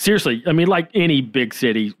 seriously, I mean, like any big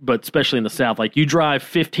city, but especially in the South, like you drive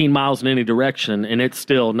 15 miles in any direction and it's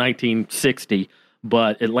still 1960,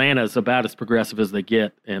 but Atlanta is about as progressive as they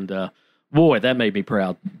get. And, boy, that made me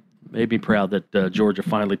proud. Made me proud that Georgia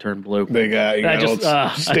finally turned blue. They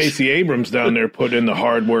got Stacey Abrams down there putting in the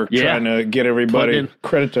hard work trying to get everybody.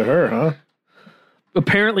 Credit to her, huh?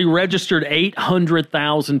 Apparently registered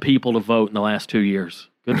 800,000 people to vote in the last 2 years.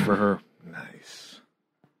 Good for her. Nice.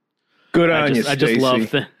 Good on you,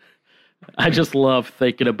 Stacey. I just love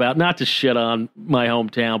thinking about, not to shit on my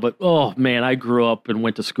hometown, but, oh, man, I grew up and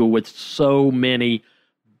went to school with so many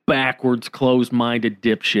backwards, closed-minded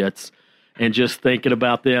dipshits. And just thinking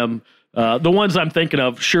about them, the ones I'm thinking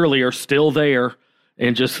of surely are still there,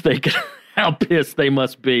 and just thinking how pissed they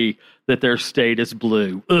must be that their state is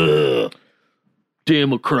blue. Ugh.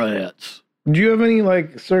 Democrats. Do you have any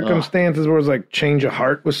like circumstances where it's like change of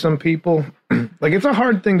heart with some people? Like it's a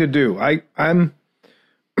hard thing to do. I'm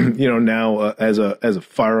now as a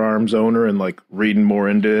firearms owner and like reading more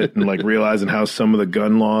into it and like realizing how some of the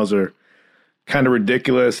gun laws are kind of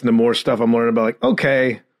ridiculous, and the more stuff I'm learning about, like,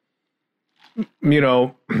 okay,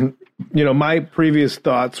 my previous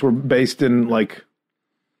thoughts were based in like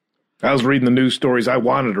I was reading the news stories I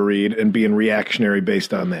wanted to read and being reactionary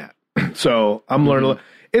based on that. So I'm learning.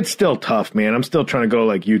 It's still tough, man. I'm still trying to go to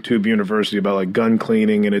like YouTube University about like gun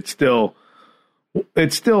cleaning, and it still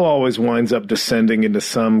always winds up descending into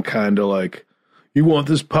some kind of like, you want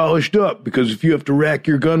this polished up because if you have to rack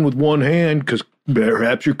your gun with one hand because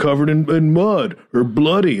perhaps you're covered in mud or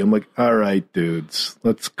bloody. I'm like, all right, dudes,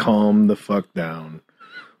 let's calm the fuck down.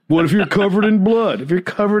 What if you're covered in blood? If you're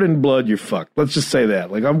covered in blood, you're fucked. Let's just say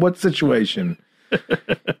that. Like, on what situation?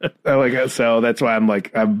 So that's why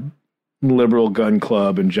I'm Liberal Gun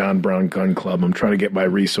Club and John Brown Gun Club. I'm trying to get my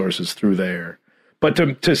resources through there. But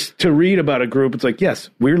to read about a group, it's like, yes,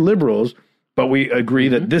 we're liberals, but we agree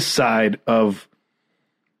that this side of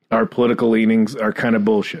our political leanings are kind of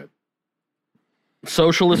bullshit.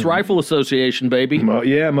 Socialist Rifle Association, baby.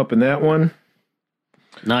 Yeah, I'm up in that one.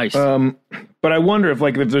 Nice. But I wonder if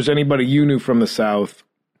there's anybody you knew from the South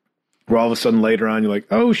where all of a sudden later on you're like,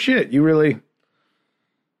 oh shit, you really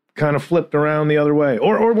kind of flipped around the other way,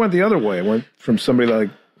 or went the other way. It went from somebody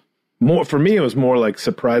like more. For me, it was more like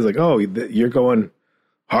surprise, like, oh, you're going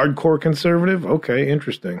hardcore conservative. Okay,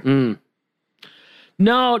 interesting.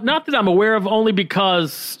 No, not that I'm aware of. Only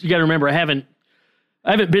because you got to remember, I haven't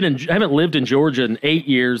lived in Georgia in 8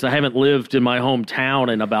 years. I haven't lived in my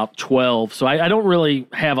hometown in about 12. So I don't really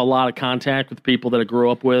have a lot of contact with people that I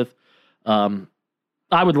grew up with.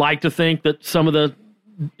 I would like to think that some of the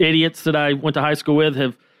idiots that I went to high school with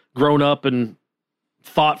have grown up and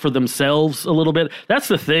thought for themselves a little bit. That's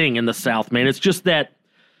the thing in the South, man. It's just that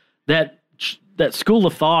school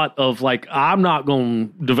of thought of like, I'm not going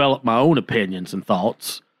to develop my own opinions and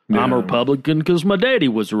thoughts. Yeah. I'm a Republican because my daddy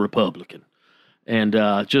was a Republican. And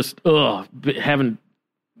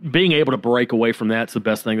being able to break away from that's the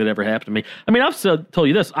best thing that ever happened to me. I mean, I've told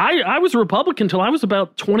you this. I was a Republican until I was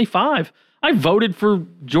about 25. I voted for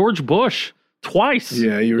George Bush twice.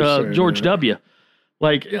 Yeah, you were saying George W.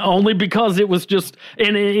 Like, only because it was just,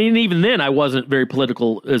 and even then I wasn't very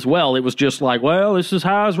political as well. It was just like, well, this is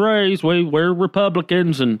how I was raised. We're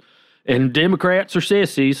Republicans and Democrats are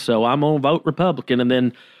sissies, so I'm going to vote Republican. And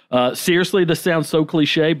then, seriously, this sounds so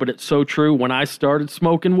cliche, but it's so true. When I started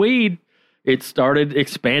smoking weed, it started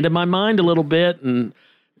expanding my mind a little bit. And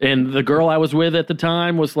the girl I was with at the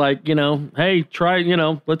time was like, hey, try,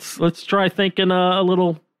 let's try thinking a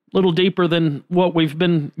little deeper than what we've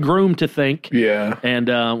been groomed to think. Yeah. And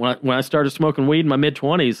when I started smoking weed in my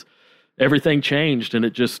mid-20s, everything changed. And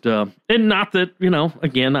it just, and not that,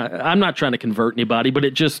 again, I'm not trying to convert anybody, but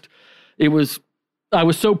I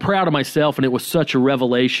was so proud of myself, and it was such a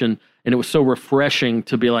revelation, and it was so refreshing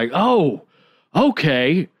to be like, oh,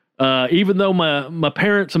 okay. Even though my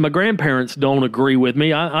parents and my grandparents don't agree with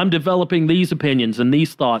me, I'm developing these opinions and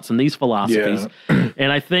these thoughts and these philosophies. Yeah.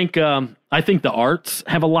 And I think the arts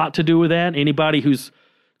have a lot to do with that. Anybody who's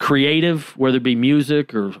creative, whether it be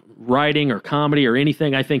music or writing or comedy or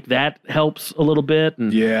anything, I think that helps a little bit.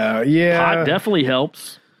 And pot definitely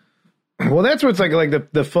helps. Well, that's what's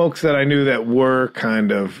like the folks that I knew that were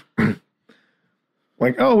kind of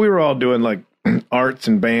like, oh, we were all doing like arts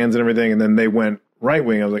and bands and everything, and then they went right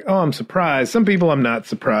wing. I was like, oh, I'm surprised. Some people I'm not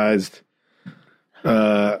surprised.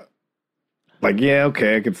 Like, yeah,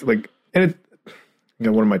 okay, I could like, and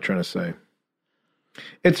what am I trying to say?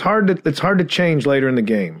 It's hard to change later in the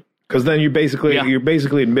game, because then you're basically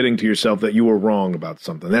admitting to yourself that you were wrong about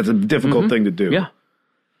something. That's a difficult thing to do.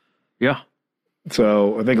 Yeah.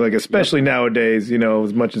 So I think, like, especially nowadays,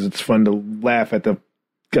 as much as it's fun to laugh at the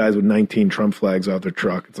guys with 19 Trump flags off their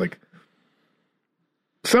truck, it's like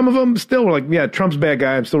some of them still were like, yeah, Trump's a bad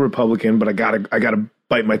guy. I'm still Republican, but I gotta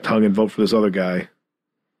bite my tongue and vote for this other guy.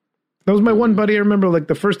 That was my one buddy. I remember, like,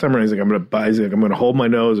 the first time around, he's like, I'm going to hold my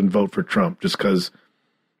nose and vote for Trump just because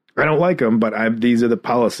I don't like him, but these are the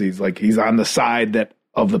policies. Like, he's on the side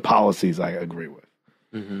of the policies I agree with.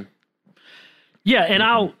 Mm-hmm. Yeah, and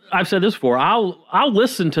I've said this before. I'll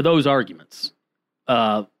listen to those arguments.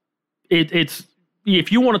 It's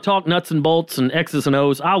if you want to talk nuts and bolts and X's and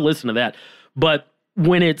O's, I'll listen to that. But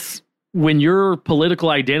when your political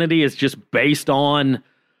identity is just based on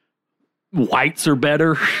whites are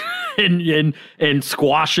better and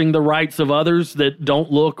squashing the rights of others that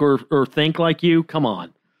don't look or think like you, come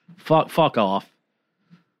on, fuck off.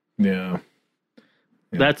 Yeah.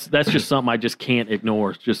 That's just something I just can't ignore.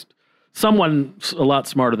 It's just someone a lot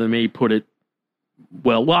smarter than me put it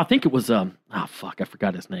well. I think it was I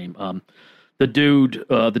forgot his name. The dude,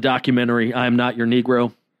 the documentary "I Am Not Your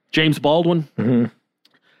Negro," James Baldwin.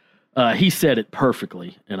 Mm-hmm. He said it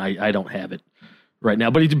perfectly, and I don't have it right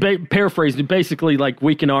now, but he paraphrased it basically like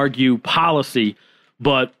we can argue policy,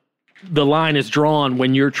 but the line is drawn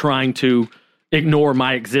when you're trying to ignore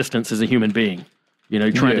my existence as a human being. You know,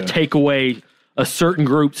 you're trying to take away a certain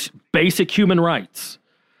group's basic human rights,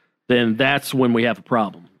 then that's when we have a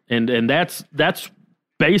problem. And that's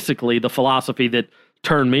basically the philosophy that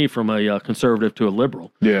turned me from a conservative to a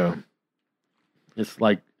liberal. Yeah. It's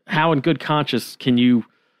like, how in good conscience can you...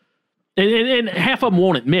 And half of them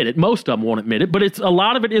won't admit it. Most of them won't admit it. But a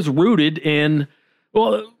lot of it is rooted in,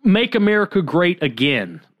 well, make America great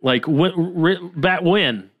again. Like, back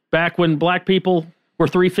when black people were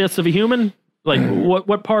 3/5 of a human? Like,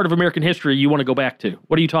 what part of American history you want to go back to?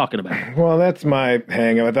 What are you talking about? Well, that's my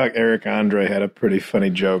hang-up. I thought Eric Andre had a pretty funny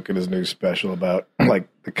joke in his new special about, like,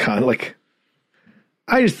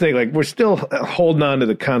 I just think, like, we're still holding on to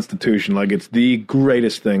the Constitution like it's the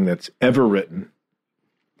greatest thing that's ever written.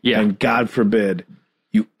 Yeah. And God forbid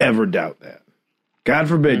you ever doubt that. God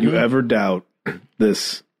forbid you ever doubt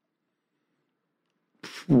this,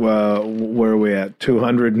 where are we at?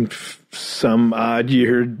 200 and some odd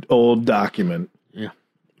year old document. Yeah.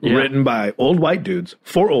 Written by old white dudes,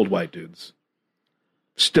 for old white dudes.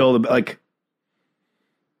 Still, like,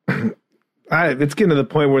 it's getting to the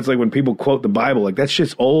point where it's like when people quote the Bible, like, that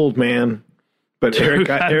shit's old, man. But Eric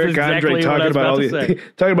Andre talking about all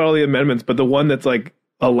the amendments, but the one that's like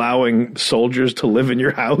allowing soldiers to live in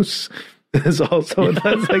your house is also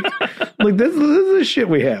that's like this is the shit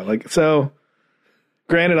we have. Like, so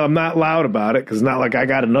granted, I'm not loud about it because it's not like I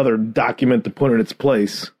got another document to put in its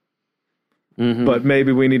place. Mm-hmm. But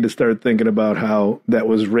maybe we need to start thinking about how that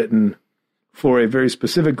was written for a very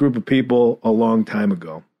specific group of people a long time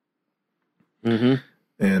ago. Mm-hmm.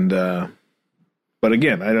 And but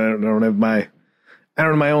again, I don't have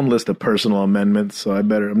my own list of personal amendments, so I'm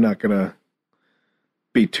not gonna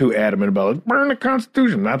be too adamant about it. Burn the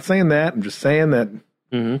Constitution. I'm not saying that. I'm just saying that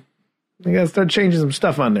you gotta start changing some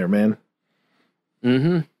stuff on there, man.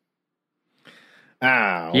 Mm-hmm.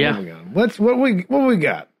 Yeah. What we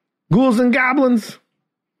got? Ghouls and goblins.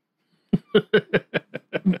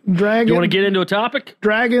 Dragons. You want to get into a topic?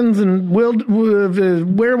 Dragons and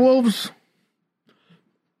werewolves.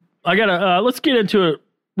 I gotta. Let's get into it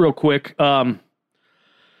real quick. Every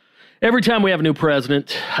time we have a new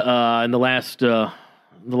president, in the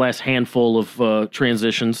last handful of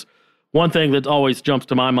transitions, one thing that always jumps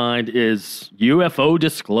to my mind is UFO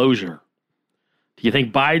disclosure. Do you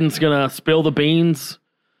think Biden's going to spill the beans?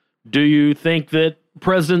 Do you think that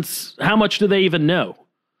presidents, how much do they even know?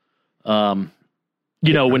 When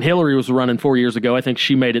Hillary was running 4 years ago, I think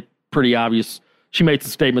she made it pretty obvious. She made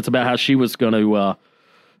some statements about how she was going to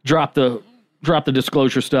drop the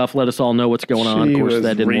disclosure stuff, let us all know what's going on. Of course,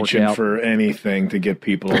 that didn't work out. She was reaching for anything to get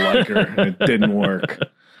people to like her, and it didn't work.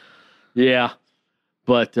 Yeah.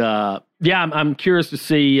 But, I'm curious to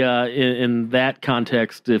see in that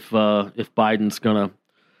context if Biden's going to,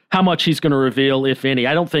 how much he's going to reveal, if any.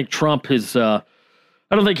 I don't think Trump has, I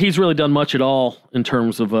don't think he's really done much at all in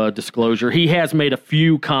terms of disclosure. He has made a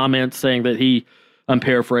few comments saying that I'm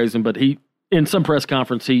paraphrasing, but in some press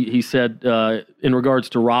conference, he said in regards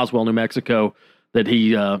to Roswell, New Mexico, that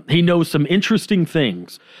he knows some interesting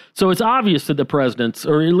things. So it's obvious that the presidents,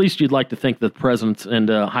 or at least you'd like to think that the presidents and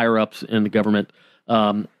higher-ups in the government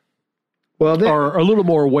are a little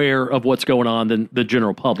more aware of what's going on than the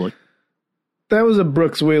general public. That was a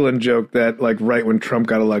Brooks Wheelan joke that, like, right when Trump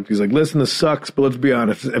got elected, he's like, listen, this sucks, but let's be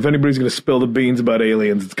honest. If anybody's going to spill the beans about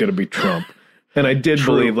aliens, it's going to be Trump. And I did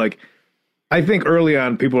believe, like, I think early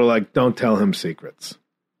on people were like, don't tell him secrets.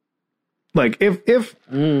 Like, if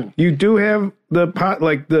you do have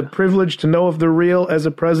the privilege to know if they're real as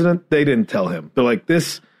a president, they didn't tell him. They're like,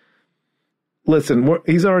 listen,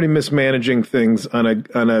 he's already mismanaging things on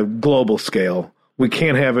a global scale. We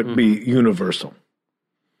can't have it be universal.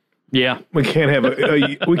 Yeah, we can't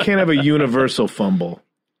have a universal fumble.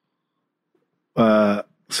 Well,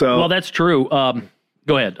 that's true.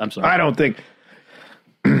 Go ahead. I'm sorry. I don't think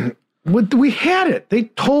we had it. They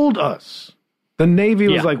told us. The Navy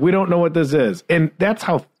was like, we don't know what this is, and that's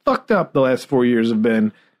how fucked up the last 4 years have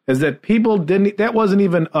been. Is that people didn't? That wasn't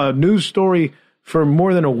even a news story for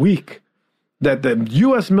more than a week. That the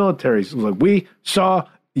U.S. military was like, we saw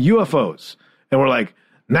UFOs, and we're like,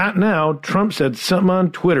 not now. Trump said something on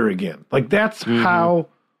Twitter again. Like, that's how.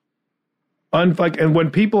 And when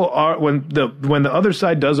people are when the other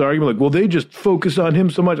side does argue, like, well, they just focus on him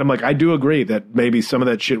so much. I'm like, I do agree that maybe some of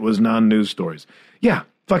that shit was non-news stories. Yeah,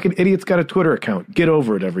 fucking idiot's got a Twitter account. Get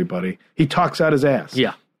over it, everybody. He talks out his ass.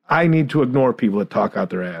 Yeah. I need to ignore people that talk out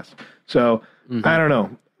their ass. So, I don't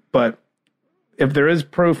know. But if there is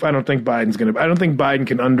proof, I don't think Biden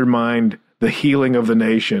can undermine the healing of the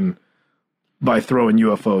nation by throwing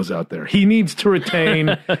UFOs out there. He needs to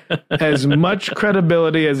retain as much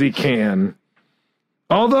credibility as he can.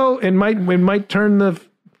 Although it might turn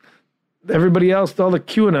everybody else, all the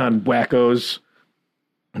QAnon wackos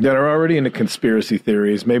that are already into conspiracy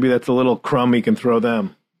theories. Maybe that's a little crumb he can throw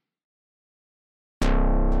them.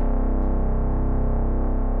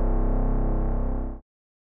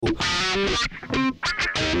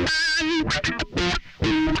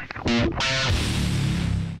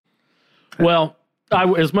 Well,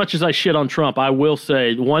 as much as I shit on Trump, I will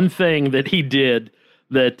say one thing that he did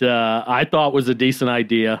that I thought was a decent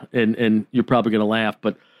idea, and you're probably going to laugh,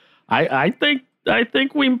 but I think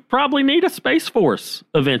we probably need a Space Force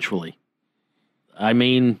eventually. I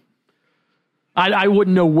mean, I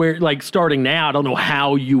wouldn't know where, like, starting now, I don't know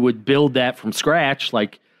how you would build that from scratch,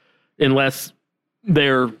 like, unless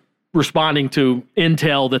they're responding to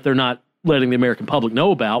intel that they're not letting the American public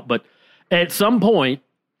know about. But at some point,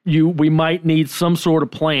 we might need some sort of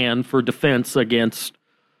plan for defense against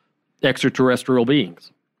extraterrestrial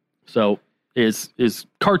beings. So, as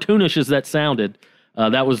cartoonish as that sounded,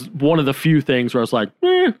 that was one of the few things where I was like,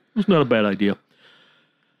 it's not a bad idea.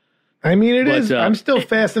 I mean, it is. I'm still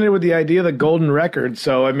fascinated with the idea of the golden record.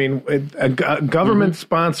 So, I mean,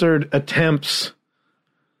 government-sponsored attempts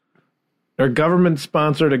or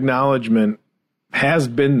government-sponsored acknowledgement has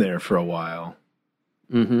been there for a while.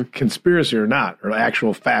 Conspiracy or not, or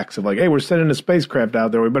actual facts of like, hey, we're sending a spacecraft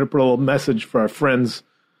out there. We better put a little message for our friends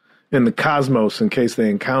in the cosmos in case they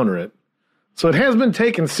encounter it. So it has been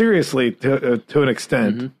taken seriously to an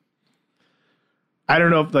extent. I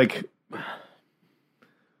don't know if, like,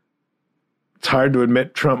 it's hard to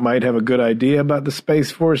admit Trump might have a good idea about the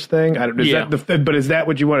Space Force thing. But is that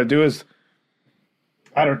what you want to do?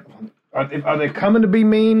 Are they coming to be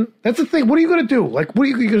mean? That's the thing. What are you going to do? Like, what are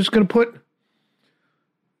you just going to put?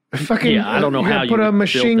 I don't know how you put a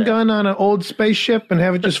machine gun on an old spaceship and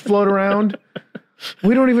have it just float around.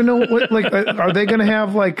 We don't even know what. Like, are they going to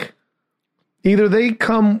have, like, either they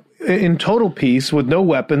come in total peace with no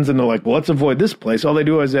weapons and they're like, well, let's avoid this place. All they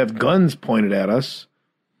do is have guns pointed at us.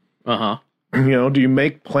 You know, do you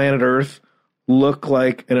make planet Earth look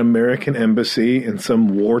like an American embassy in some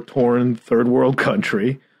war-torn third world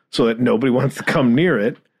country so that nobody wants to come near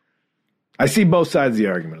it? I see both sides of the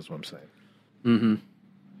argument, is what I'm saying.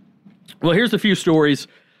 Well, here's a few stories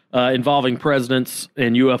involving presidents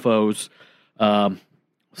and UFOs.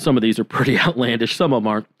 Some of these are pretty outlandish. Some of them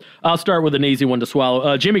aren't. I'll start with an easy one to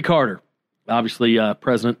swallow. Jimmy Carter, obviously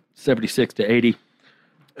president, 76 to 80.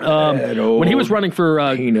 When he was running for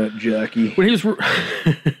peanut jockey. When he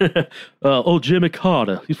was Jimmy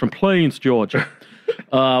Carter, he's from Plains, Georgia.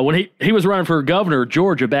 When he was running for governor of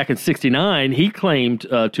Georgia back in '69, he claimed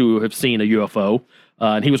to have seen a UFO,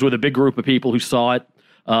 and he was with a big group of people who saw it.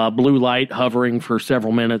 Blue light hovering for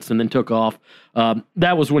several minutes and then took off.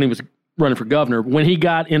 That was when he was running for governor. When he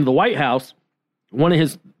got into the White House, one of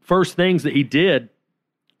his first things that he did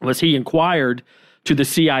was he inquired to the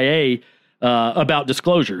CIA about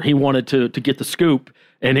disclosure. He wanted to get the scoop,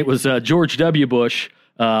 and it was George W. Bush.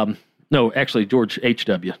 No, actually, George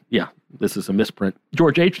H.W. Yeah, this is a misprint.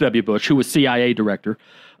 George H.W. Bush, who was CIA director,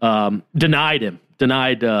 denied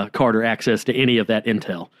Carter access to any of that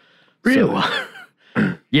intel. Really?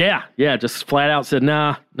 So, yeah, just flat out said,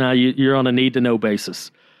 nah, you're on a need-to-know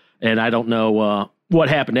basis. And I don't know what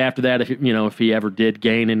happened after that, if he ever did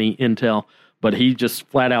gain any intel. But he just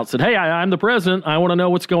flat out said, hey, I'm the president. I want to know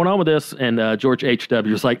what's going on with this. And George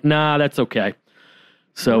H.W. was like, nah, that's okay.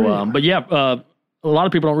 So, but yeah, a lot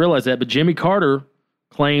of people don't realize that. But Jimmy Carter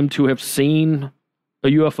claimed to have seen a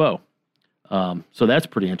UFO. So that's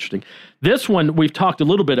pretty interesting. This one we've talked a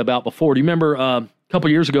little bit about before. Do you remember a couple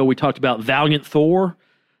years ago we talked about Valiant Thor,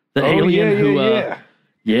 the alien who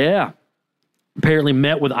apparently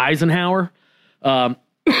met with Eisenhower?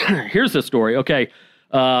 Here's the story. Okay.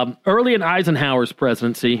 Early in Eisenhower's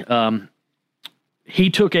presidency, he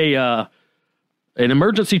took an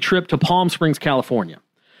emergency trip to Palm Springs, California,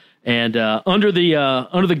 and under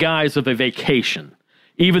the guise of a vacation,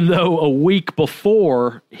 even though a week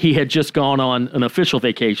before he had just gone on an official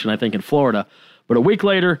vacation, I think in Florida, but a week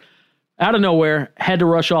later, out of nowhere, had to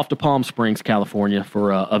rush off to Palm Springs, California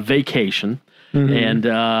for a vacation, and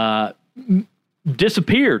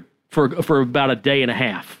disappeared for about a day and a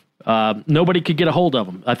half. Nobody could get a hold of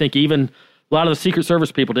him. I think even a lot of the Secret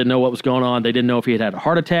Service people didn't know what was going on. They didn't know if he had had a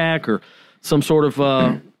heart attack or some sort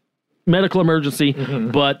of medical emergency,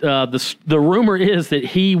 but the rumor is that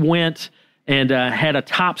he went and had a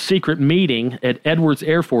top secret meeting at Edwards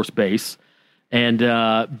Air Force Base and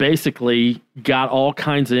basically got all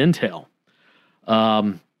kinds of intel.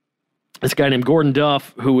 This guy named Gordon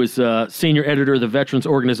Duff, who was senior editor of the veterans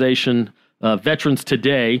organization Veterans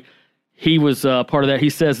Today, he was part of that. He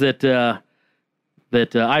says that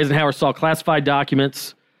Eisenhower saw classified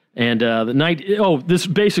documents, and this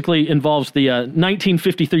basically involves the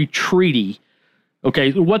 1953 treaty.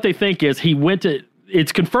 Okay, what they think is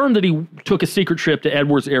it's confirmed that he took a secret trip to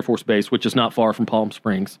Edwards Air Force Base, which is not far from Palm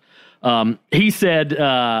Springs. He said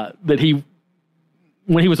that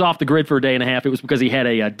when he was off the grid for a day and a half, it was because he had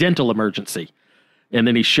a dental emergency. And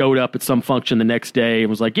then he showed up at some function the next day and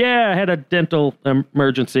was like, yeah, I had a dental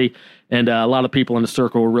emergency. And a lot of people in the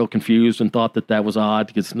circle were real confused and thought that was odd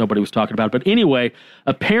because nobody was talking about it. But anyway,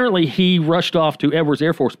 apparently he rushed off to Edwards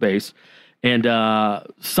Air Force Base and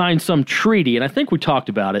signed some treaty. And I think we talked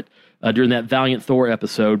about it during that Valiant Thor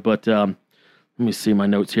episode. But let me see my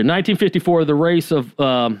notes here. 1954, the race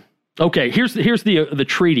of... okay, here's the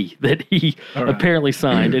treaty that he apparently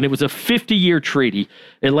signed, and it was a 50-year treaty.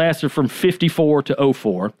 It lasted from 54 to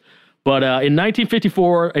 04. But in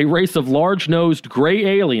 1954, a race of large-nosed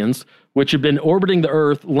gray aliens, which had been orbiting the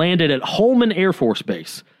Earth, landed at Holman Air Force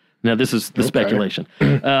Base. Now, this is the speculation.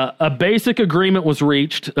 A basic agreement was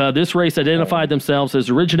reached. This race identified themselves as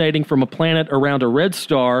originating from a planet around a red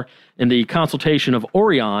star in the constellation of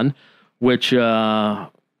Orion, which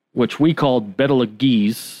we called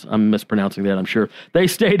Betelgeuse. I'm mispronouncing that, I'm sure. They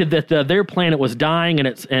stated that their planet was dying,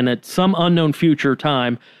 and at some unknown future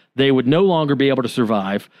time, they would no longer be able to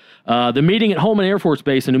survive. The meeting at Holman Air Force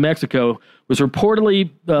Base in New Mexico was reportedly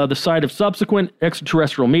the site of subsequent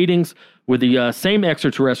extraterrestrial meetings with the same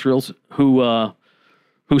extraterrestrials who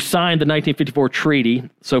signed the 1954 treaty.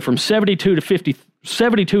 So from 72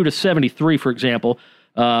 to 73, for example,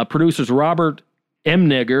 producers Robert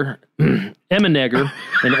Emmenegger and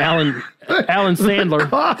Alan Sandler.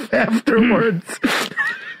 Cough afterwards.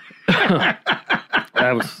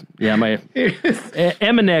 That was my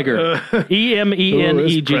Emmenegger,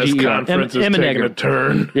 Emenegger. Press conference is taking a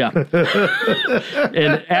turn. Yeah,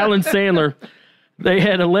 and Alan Sandler. They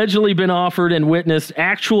had allegedly been offered and witnessed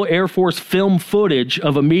actual Air Force film footage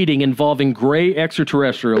of a meeting involving gray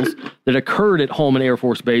extraterrestrials that occurred at Holman Air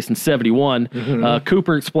Force Base in 71.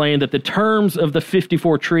 Cooper explained that the terms of the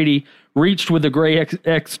 54 treaty reached with the gray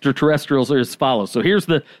extraterrestrials are as follows. So here's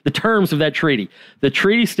the terms of that treaty. The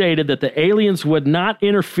treaty stated that the aliens would not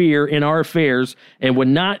interfere in our affairs and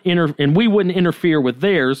and we wouldn't interfere with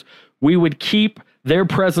theirs. We would keep their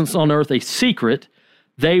presence on Earth a secret.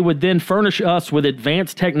 They would then furnish us with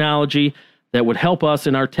advanced technology that would help us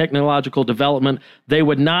in our technological development. They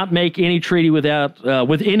would not make any treaty with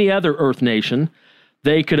any other Earth nation.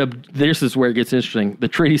 This is where it gets interesting. The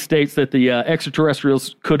treaty states that the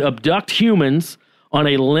extraterrestrials could abduct humans on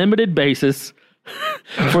a limited basis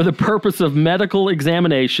for the purpose of medical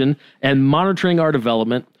examination and monitoring our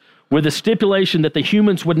development, with the stipulation that the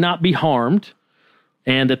humans would not be harmed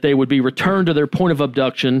and that they would be returned to their point of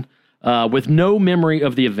abduction with no memory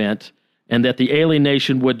of the event, and that the alien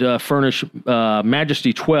nation would furnish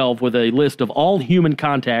Majesty 12 with a list of all human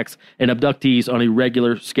contacts and abductees on a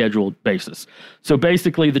regular scheduled basis. So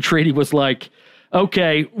basically the treaty was like,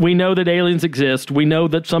 okay, we know that aliens exist. We know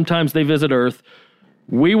that sometimes they visit Earth.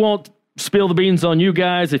 We won't spill the beans on you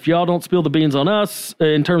guys if y'all don't spill the beans on us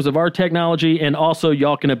in terms of our technology, and also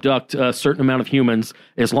y'all can abduct a certain amount of humans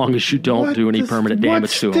as long as you don't do any permanent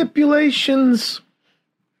damage to them. Stipulations?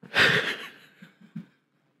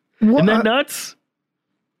 Isn't that nuts?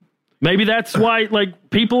 Maybe that's why,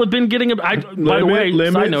 people have been getting... by the way,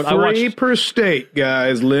 side note, limit 3 per state,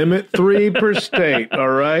 guys. Limit 3 per state, all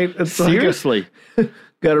right? It's seriously.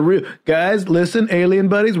 Guys, listen, alien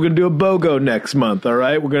buddies, we're going to do a BOGO next month, all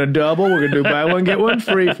right? We're going to double. We're going to do buy one, get one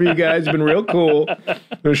free for you guys. It's been real cool.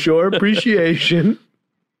 We'll show our appreciation.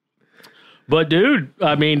 But, dude,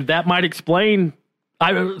 I mean, that might explain...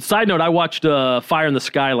 Side note, I watched Fire in the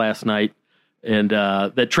Sky last night, and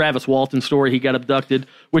that Travis Walton story, he got abducted,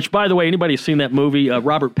 which, by the way, anybody who's seen that movie,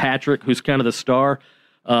 Robert Patrick, who's kind of the star,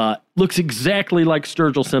 looks exactly like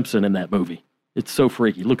Sturgill Simpson in that movie. It's so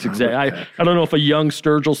freaky. Looks exactly. I don't know if a young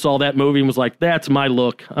Sturgill saw that movie and was like, that's my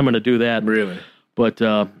look. I'm going to do that. Really? But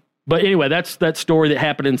anyway, that's that story that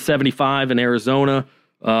happened in 75 in Arizona.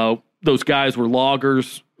 Those guys were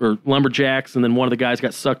loggers or lumberjacks, and then one of the guys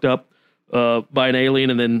got sucked up by an alien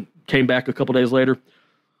and then came back a couple days later.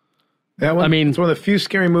 That one, it's one of the few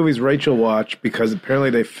scary movies Rachel watched because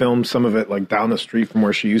apparently they filmed some of it down the street from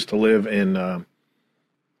where she used to live in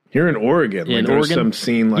here in Oregon. There was some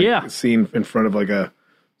scene scene in front of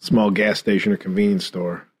small gas station or convenience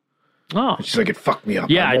store. Oh. And she's like, it fucked me up.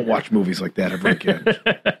 Yeah, I won't watch movies like that ever again.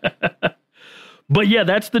 But yeah,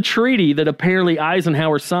 that's the treaty that apparently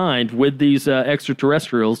Eisenhower signed with these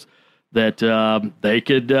extraterrestrials, that they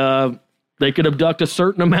could abduct a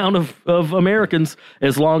certain amount of Americans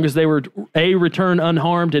as long as they were A, returned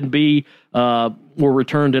unharmed, and B, were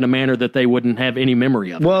returned in a manner that they wouldn't have any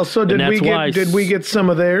memory of. Well, so did we get some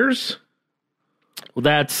of theirs? Well,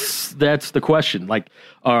 that's the question. Like,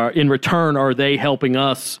 in return, are they helping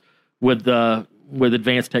us with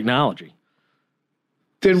advanced technology?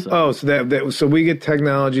 So we get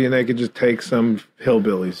technology and they could just take some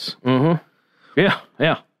hillbillies. Mm-hmm.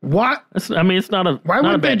 Yeah. What? It's not a. Why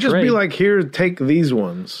wouldn't they just be like, here, take these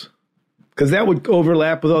ones? Because that would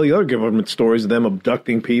overlap with all the other government stories of them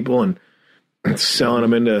abducting people and selling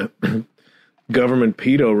them into government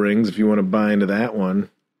pedo rings. If you want to buy into that one,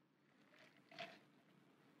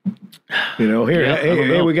 hey,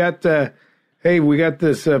 we got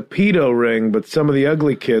this pedo ring, but some of the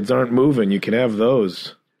ugly kids aren't moving. You can have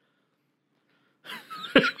those.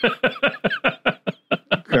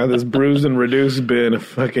 Got this bruised and reduced bin of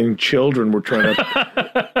fucking children we're trying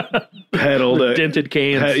to peddle to dented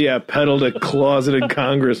cans. Peddle to closeted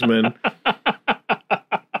congressmen.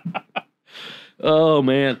 Oh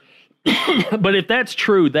man. But if that's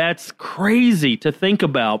true, that's crazy to think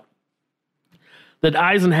about, that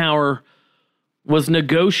Eisenhower was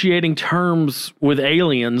negotiating terms with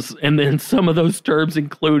aliens, and then some of those terms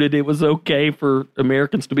included it was okay for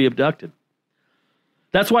Americans to be abducted.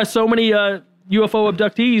 That's why so many UFO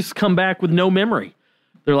abductees come back with no memory.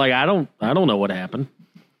 They're like, I don't know what happened.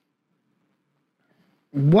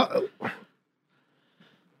 What?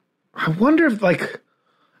 I wonder if, like,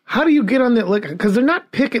 how do you get on that? Like, because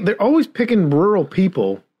they're always picking rural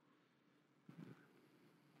people.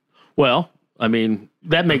 Well, I mean,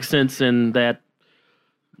 that makes sense in that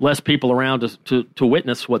less people around to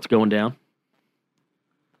witness what's going down,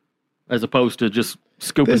 as opposed to just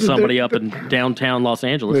scooping somebody up in downtown Los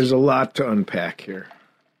Angeles. There's a lot to unpack here.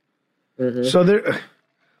 Mm-hmm. So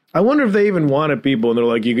I wonder if they even wanted people, and they're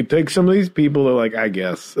like, you could take some of these people. They're like, I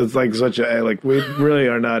guess. It's like we really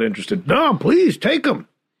are not interested. No, please take them.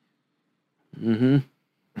 Mm-hmm.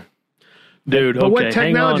 Dude, but okay, what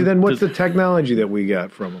technology then? What's the technology that we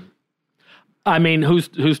got from them? I mean, who's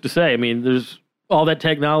to say? I mean, there's all that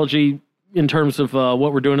technology in terms of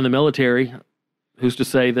what we're doing in the military. Who's to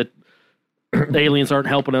say that aliens aren't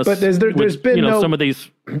helping us? But there's been some of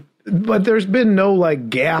these. But there's been no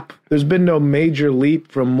gap. There's been no major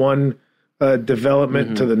leap from one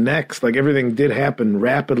development to the next. Like, everything did happen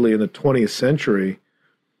rapidly in the 20th century,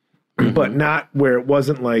 but not where it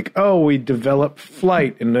wasn't like, oh, we developed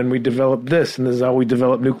flight, and then we developed this, and this is how we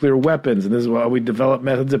developed nuclear weapons, and this is how we developed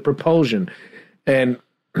methods of propulsion. And,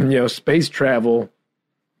 space travel,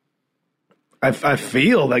 I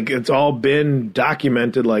feel like it's all been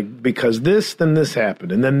documented, like, because this, then this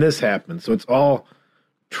happened, and then this happened. So it's all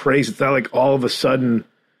traced. It's not like all of a sudden,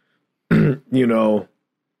 Peter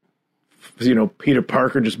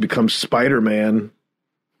Parker just becomes Spider-Man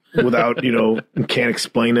without, can't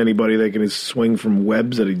explain to anybody. They can just swing from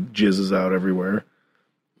webs that he jizzes out everywhere.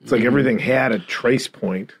 It's like everything had a trace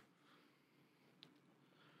point.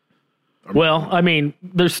 Well, I mean,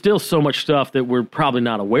 there's still so much stuff that we're probably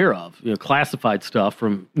not aware of. Classified stuff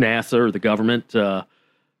from NASA or the government.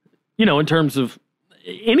 In terms of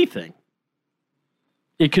anything,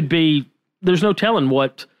 it could be. There's no telling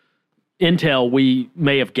what intel we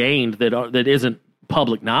may have gained that isn't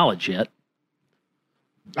public knowledge yet.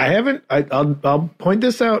 I haven't. I'll point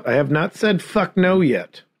this out. I have not said fuck no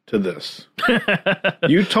yet to this.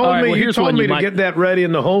 You told me. You told me to get that ready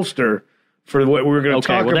in the holster for what we were going to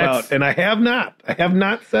talk about, and I have not. I have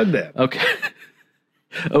not said that. Okay.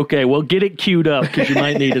 Okay, well, get it queued up because you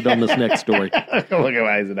might need it on this next story. Look at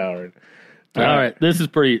Eisenhower. All right, this is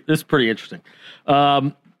pretty interesting.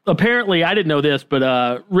 Apparently, I didn't know this, but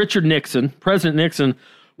President Nixon,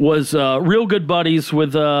 was real good buddies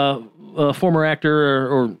with former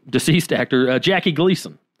actor or deceased actor Jackie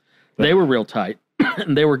Gleason. They were real tight,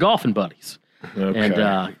 and they were golfing buddies. Okay.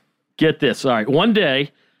 And get this. All right, one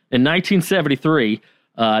day in 1973,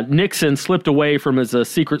 Nixon slipped away from his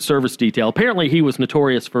Secret Service detail. Apparently, he was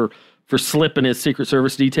notorious for slipping his Secret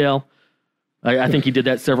Service detail. I think he did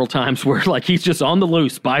that several times where, like, he's just on the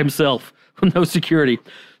loose by himself with no security.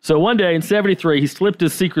 So one day in 73, he slipped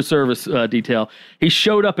his Secret Service detail. He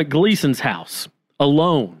showed up at Gleason's house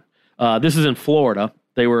alone. This is in Florida.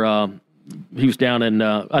 He was down in,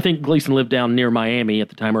 I think Gleason lived down near Miami at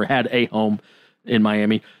the time, or had a home in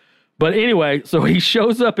Miami. But anyway, so he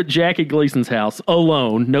shows up at Jackie Gleason's house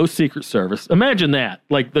alone, no Secret Service. Imagine that,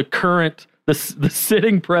 like the current The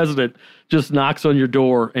sitting president just knocks on your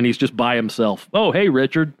door, and he's just by himself. Oh, hey,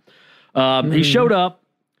 Richard. He showed up.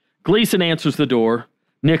 Gleason answers the door.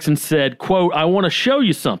 Nixon said, quote, "I want to show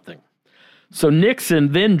you something." So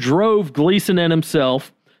Nixon then drove Gleason and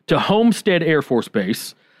himself to Homestead Air Force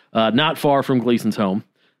Base, not far from Gleason's home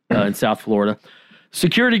in South Florida.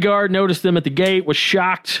 Security guard noticed them at the gate, was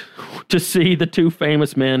shocked to see the two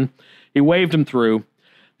famous men. He waved them through.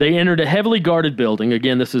 They entered a heavily guarded building.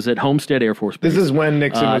 Again, this is at Homestead Air Force Base. This is when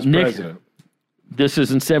Nixon was president. This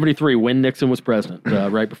is in 73 when Nixon was president,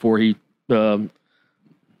 right before he, I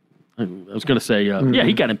was going to say, yeah,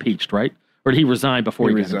 he got impeached, right? Or did he resign before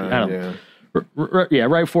he got impeached? Yeah,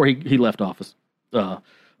 right before he left office,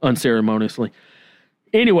 unceremoniously.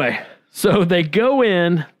 Anyway, so they go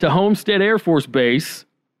in to Homestead Air Force Base.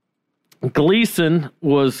 Gleason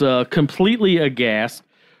was completely aghast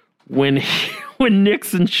when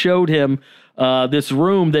Nixon showed him this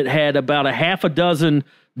room that had about a half a dozen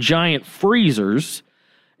giant freezers,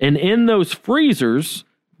 and in those freezers,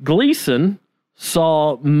 Gleason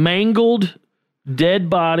saw mangled dead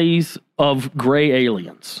bodies of gray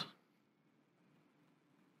aliens.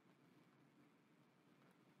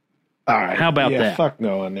 All right. How about that? Fuck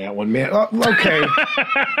no on that one, man. Oh, okay.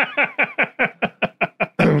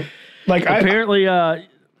 Apparently, I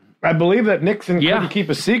believe that Nixon couldn't keep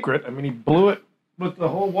a secret. I mean, he blew it with the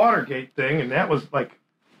whole Watergate thing, and that was like,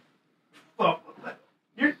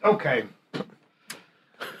 you're okay.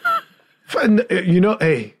 You know,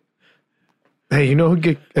 hey, you know who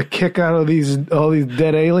get a kick out of all these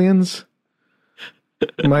dead aliens?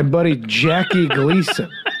 My buddy Jackie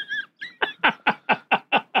Gleason.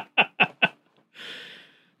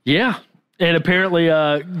 Yeah. And apparently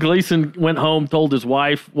Gleason went home, told his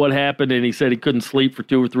wife what happened, and he said he couldn't sleep for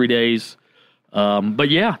 2 or 3 days. But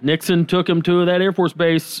yeah, Nixon took him to that Air Force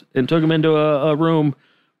base and took him into a room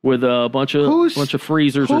with a bunch of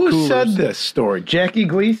freezers or coolers. Who said this story? Jackie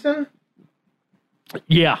Gleason?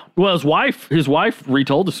 Yeah. Well, his wife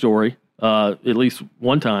retold the story at least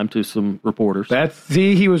one time to some reporters.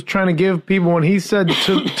 He was trying to give people when he said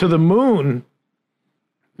to the moon.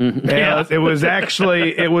 Yeah, it was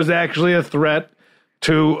actually a threat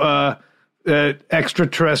to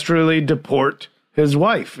extraterrestrially deport his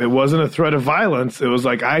wife. It wasn't a threat of violence. It was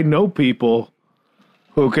like, I know people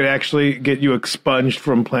who could actually get you expunged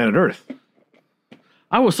from planet Earth.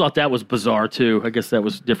 I always thought that was bizarre too. I guess that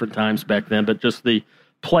was different times back then, but just the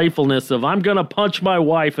playfulness of I'm gonna punch my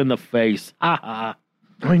wife in the face. Ha ha.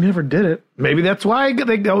 Oh, he never did it. Maybe that's why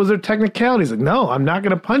that was their technicalities. Like, no, I'm not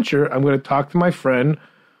gonna punch her. I'm gonna talk to my friend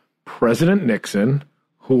President Nixon,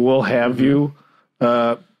 who will have you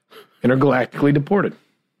intergalactically deported.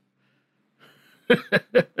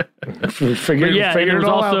 Figure it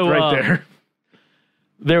all out right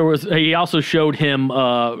there. He also showed him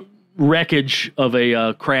wreckage of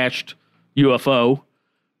a crashed UFO,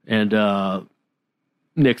 and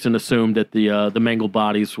Nixon assumed that the mangled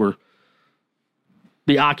bodies were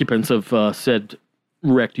the occupants of said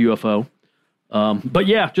wrecked UFO. But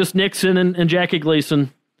yeah, just Nixon and Jackie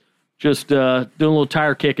Gleason. Just doing a little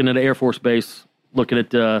tire kicking at an Air Force base, looking at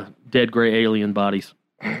dead gray alien bodies.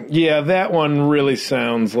 Yeah, that one really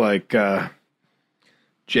sounds like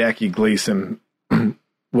Jackie Gleason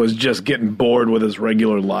was just getting bored with his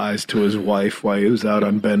regular lies to his wife while he was out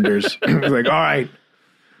on benders. He's like, all right,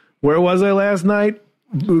 where was I last night?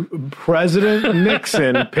 President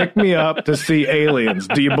Nixon picked me up to see aliens.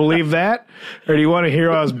 Do you believe that? Or do you want to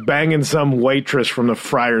hear I was banging some waitress from the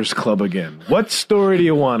Friars Club again? What story do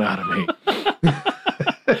you want out of me?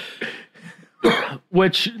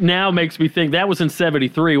 Which now makes me think that was in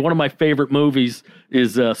 73. One of my favorite movies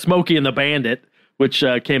is Smokey and the Bandit, which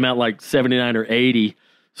came out like 79 or 80.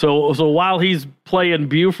 So while he's playing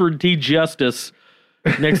Buford T. Justice,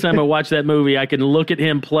 next time I watch that movie, I can look at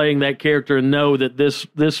him playing that character and know that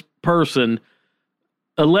this person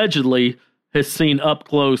allegedly has seen up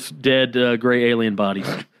close dead gray alien bodies.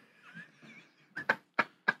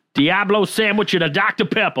 Diablo sandwich and a Dr.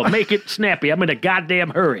 Pepper. Make it snappy. I'm in a goddamn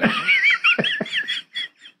hurry.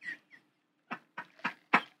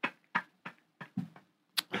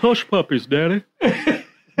 Hush puppies, Daddy.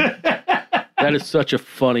 That is such a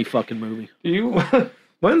funny fucking movie.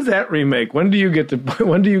 When's that remake? When do you get to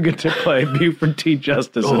play Buford T.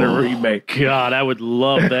 Justice in a remake? God, I would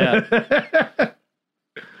love that.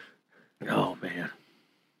 Oh man,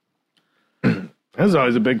 I was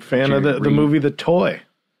always a big fan of the movie The Toy.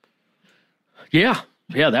 Yeah,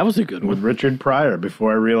 that was a good one with Richard Pryor.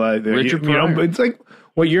 Before I realized that it's like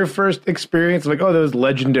what your first experience like. Oh, that was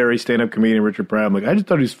legendary stand-up comedian Richard Pryor. I'm like, I just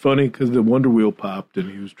thought he was funny because the Wonder Wheel popped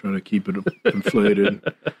and he was trying to keep it inflated.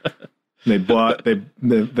 They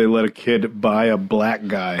let a kid buy a black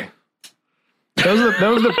guy. That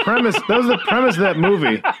was the premise. That was the premise of that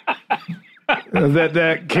movie.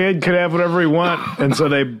 That kid could have whatever he want, and so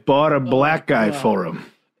they bought a black guy for him.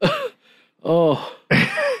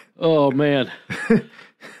 Oh man, a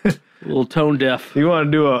little tone deaf. You want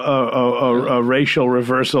to do a racial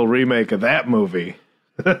reversal remake of that movie?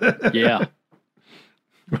 Yeah.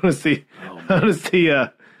 I want to see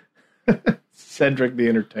Cedric the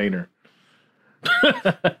Entertainer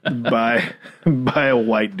buy a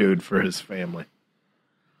white dude for his family.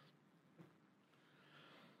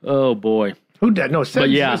 Oh boy, who died? No,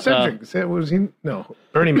 Cedric. Cedric. Was he? No,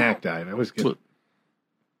 Bernie Mac died. I always get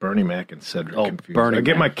Bernie Mac and Cedric confused. I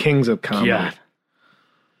get my kings of comedy. God.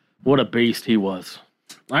 What a beast he was.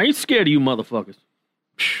 I ain't scared of you motherfuckers.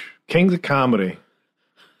 Kings of comedy.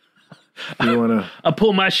 You wanna? I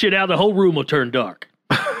pull my shit out, the whole room will turn dark.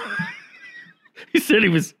 He said he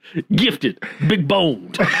was gifted, big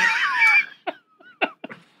boned.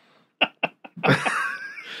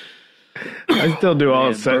 I still do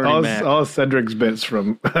all Cedric's bits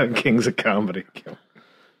from Kings of Comedy.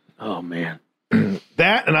 Oh man,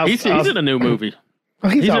 that and he's in a new movie.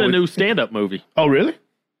 He's in a new stand-up movie. Oh really?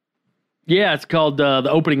 Yeah, it's called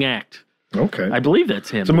The Opening Act. Okay, I believe that's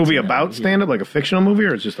him. It's a movie about stand-up, like a fictional movie,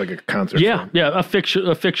 or it's just like a concert? Yeah, a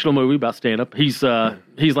fictional movie about stand-up. He's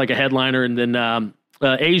like a headliner, and then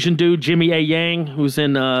Asian dude Jimmy A. Yang, who's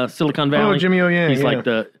in Silicon Valley. Oh, Jimmy O. Yang. He's like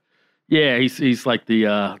he's like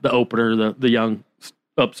the opener, the young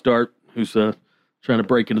upstart who's trying to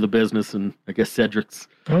break into the business, and I guess Cedric's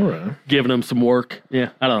giving him some work.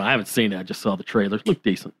 Yeah, I don't know. I haven't seen it. I just saw the trailers. Looked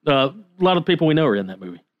decent. A lot of people we know are in that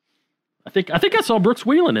movie. I think I saw Brooks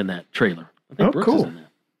Wheelan in that trailer. I think Brooks is in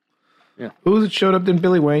that. Yeah. Who was it showed up? Didn't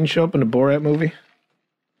Billy Wayne show up in the Borat movie?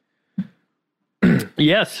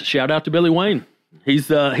 Yes. Shout out to Billy Wayne. He's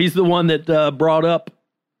the one that brought up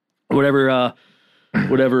whatever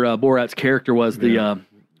Borat's character was, the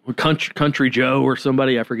Country Joe or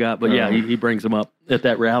somebody, I forgot. But yeah, he brings him up at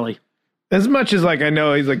that rally. As much as like I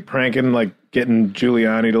know he's like pranking, like getting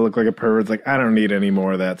Giuliani to look like a pervert. It's like I don't need any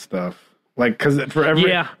more of that stuff. Like, because for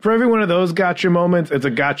every one of those gotcha moments, it's a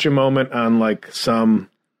gotcha moment on like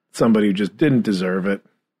somebody who just didn't deserve it.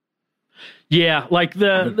 Yeah, like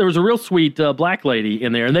there was a real sweet black lady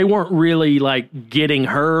in there, and they weren't really like getting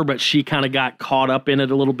her, but she kind of got caught up in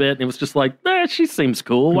it a little bit. And it was just like, she seems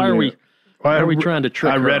cool. Why are we trying to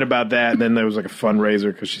trick her? I read about that, and then there was like a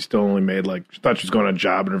fundraiser because she still only made she thought she was going on a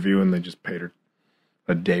job interview, and they just paid her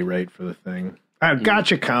a day rate for the thing.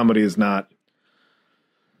 Gotcha comedy is not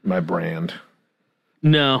my brand.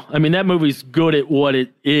 No, I mean that movie's good at what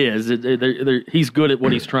it is. He's good at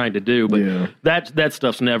what he's trying to do, but that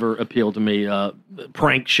stuff's never appealed to me.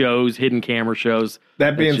 Prank shows, hidden camera shows.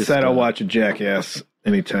 That being said, I'll watch a Jackass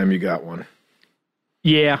anytime you got one.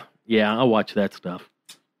 Yeah, I'll watch that stuff.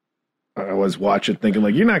 I always watch it thinking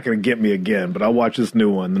like, you're not going to get me again, but I'll watch this new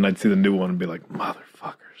one. Then I'd see the new one and be like,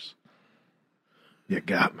 motherfuckers, you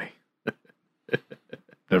got me.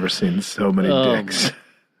 Never seen so many dicks.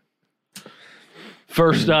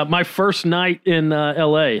 My first night in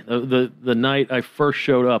L.A., the night I first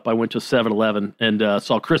showed up, I went to 7-Eleven and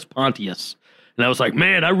saw Chris Pontius. And I was like,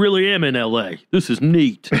 man, I really am in L.A. This is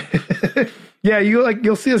neat. Yeah,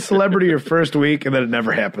 you'll see a celebrity your first week, and then it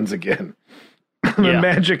never happens again. The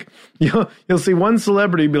magic, you'll see one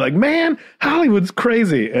celebrity be like, man, Hollywood's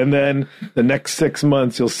crazy. And then the next 6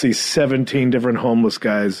 months, you'll see 17 different homeless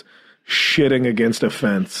guys shitting against a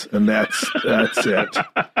fence, and that's it.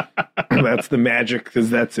 That's the magic, because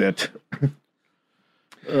that's it.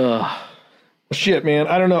 Shit, man.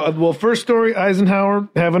 I don't know. Well, first story, Eisenhower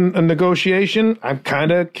having a negotiation. I'm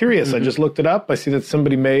kind of curious. Mm-hmm. I just looked it up. I see that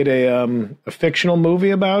somebody made a fictional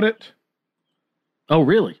movie about it. Oh,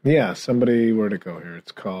 really? Yeah, where'd it go here?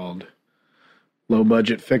 It's called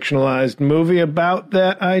low-budget fictionalized movie about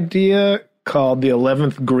that idea called The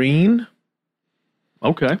 11th Green.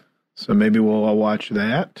 Okay. So maybe we'll watch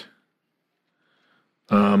that.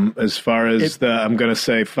 As far as I'm going to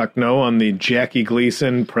say fuck no on the Jackie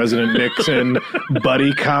Gleason, President Nixon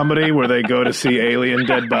buddy comedy where they go to see alien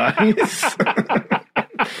dead bodies.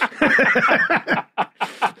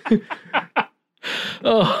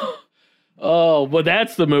 Oh, but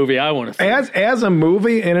that's the movie I want to see. As a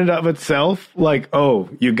movie in and of itself, like, oh,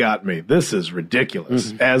 you got me. This is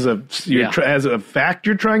ridiculous. Mm-hmm. As a fact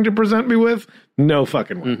you're trying to present me with, no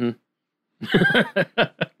fucking way. Mm-hmm.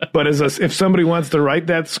 But if somebody wants to write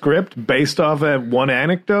that script based off that one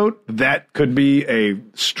anecdote, that could be a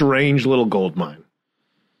strange little gold mine.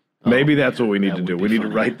 Maybe that's what we need to do. We need to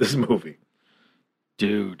write this movie.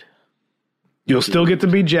 Dude. You'll still get to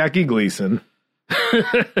be Jackie Gleason.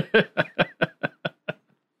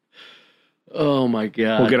 Oh my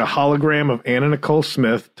God. We'll get a hologram of Anna Nicole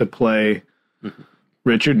Smith to play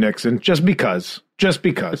Richard Nixon just because. Just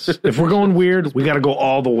because. If we're going weird, we got to go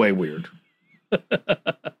all the way weird.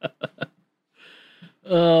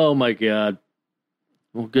 Oh my God.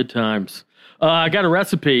 Well, good times. I got a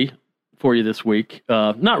recipe for you this week.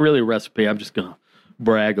 Not really a recipe. I'm just going to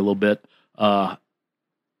brag a little bit. I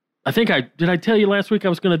did I tell you last week I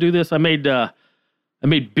was going to do this? I made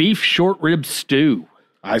beef short rib stew.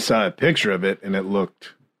 I saw a picture of it and it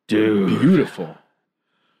looked beautiful.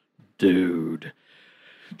 Dude.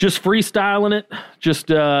 Just freestyling it. Just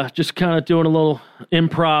kind of doing a little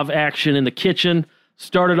improv action in the kitchen.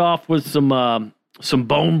 Started off with some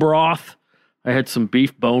bone broth. I had some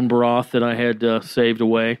beef bone broth that I had saved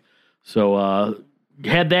away. So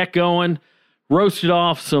had that going. Roasted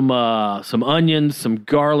off some onions, some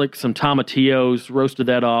garlic, some tomatillos. Roasted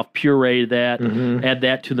that off, pureed that, add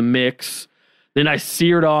that to the mix. Then I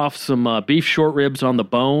seared off some beef short ribs on the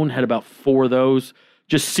bone. Had about 4 of those.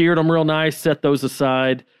 Just seared them real nice. Set those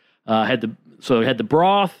aside. Had the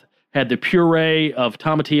broth. Had the puree of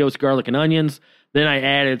tomatillos, garlic, and onions. Then I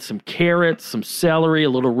added some carrots, some celery, a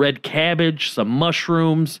little red cabbage, some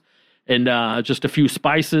mushrooms, and just a few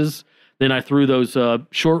spices. Then I threw those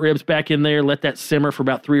short ribs back in there. Let that simmer for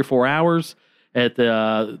about 3 or 4 hours.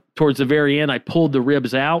 Towards the very end, I pulled the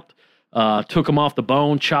ribs out. Took them off the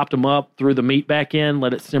bone, chopped them up, threw the meat back in,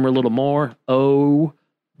 let it simmer a little more. Oh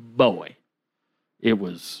boy, it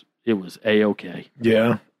was A-okay.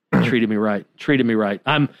 Yeah, treated me right.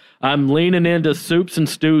 I'm leaning into soups and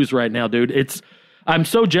stews right now, dude. I'm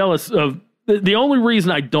so jealous of the only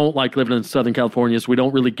reason I don't like living in Southern California is we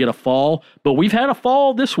don't really get a fall, but we've had a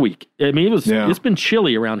fall this week. I mean, it's been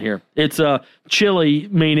chilly around here. It's chilly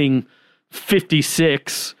meaning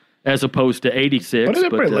 56. As opposed to 86. But it's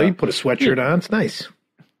pretty late. You put a sweatshirt on. It's nice.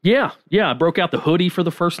 Yeah. I broke out the hoodie for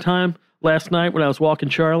the first time last night when I was walking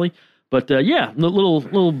Charlie. But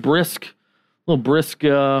little brisk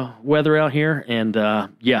weather out here. And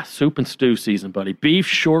soup and stew season, buddy. Beef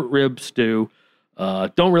short rib stew.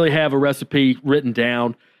 Don't really have a recipe written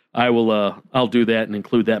down. I'll do that and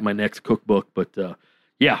include that in my next cookbook. But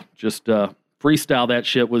just freestyle that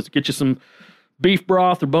shit. Get you some beef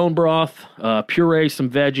broth or bone broth, puree some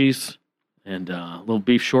veggies, and a little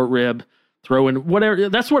beef short rib. Throw in whatever.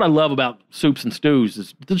 That's what I love about soups and stews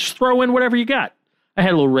is just throw in whatever you got. I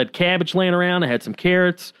had a little red cabbage laying around. I had some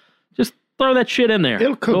carrots. Just throw that shit in there.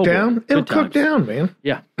 It'll cook down. Boy. It'll cook down, man.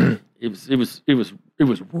 Yeah, it was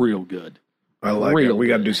real good. I like it. We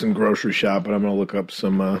got to do some grocery shopping. I'm gonna look up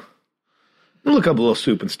a little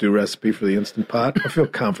soup and stew recipe for the Instant Pot. I feel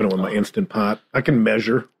confident with my Instant Pot. I can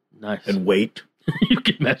measure and weight. You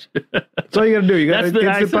can measure. That's all you got to do. You got to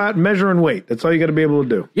Instant Pot, measure and weight. That's all you got to be able to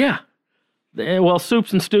do. Yeah. Well,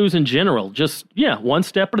 soups and stews in general, just, one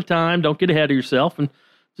step at a time. Don't get ahead of yourself and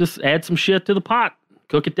just add some shit to the pot.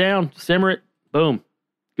 Cook it down, simmer it, boom.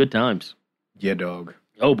 Good times. Yeah, dog.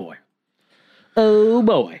 Oh, boy. Oh,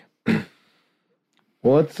 boy.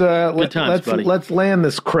 Well, let's land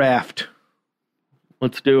this craft.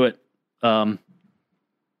 Let's do it.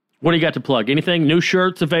 What do you got to plug? Anything? New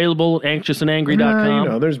shirts available at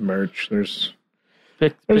anxiousandangry.com? There's merch. There's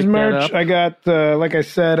Pick merch. I got, like I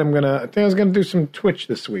said, I think I was going to do some Twitch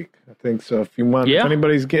this week. I think so. If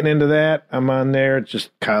anybody's getting into that, I'm on there. It's just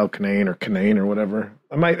Kyle Kinane or whatever.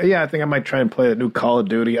 I think I might try and play the new Call of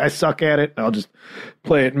Duty. I suck at it. I'll just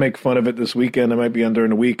play it and make fun of it this weekend. I might be on during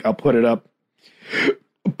the week. I'll put it up.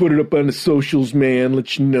 Put it up on the socials, man.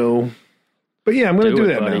 Let you know. But yeah, I'm going to do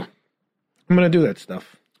that buddy. Now. I'm going to do that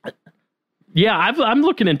stuff. Yeah, I'm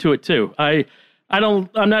looking into it too. I'm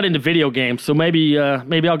not into video games, so maybe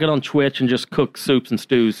I'll get on Twitch and just cook soups and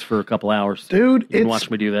stews for a couple hours. Dude, you can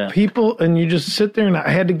watch me do that. People, and you just sit there, and I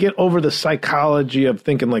had to get over the psychology of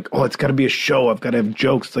thinking like, oh, it's got to be a show. I've got to have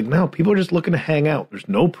jokes. It's like, no, people are just looking to hang out. There's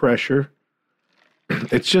no pressure.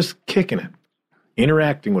 It's just kicking it,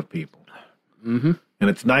 interacting with people. Mm-hmm. And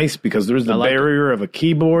it's nice because there's the barrier of a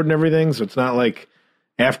keyboard and everything, so it's not like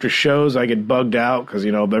after shows I get bugged out because,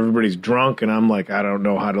 everybody's drunk, and I'm like, I don't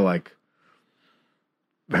know how to,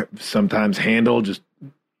 sometimes handle just,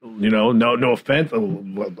 no offense.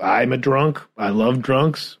 I'm a drunk. I love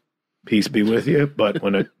drunks. Peace be with you. But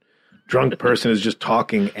when a drunk person is just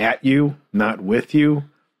talking at you, not with you,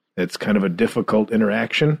 it's kind of a difficult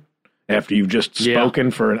interaction after you've just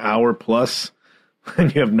spoken for an hour plus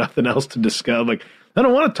and you have nothing else to discuss. Like, I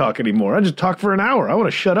don't want to talk anymore. I just talk for an hour. I want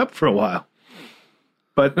to shut up for a while.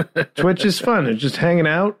 But Twitch is fun. It's just hanging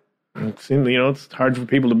out. It's hard for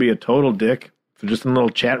people to be a total dick. If they're just in a little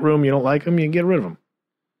chat room, you don't like them, you get rid of them.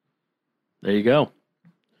 There you go.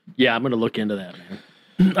 Yeah, I'm going to look into that,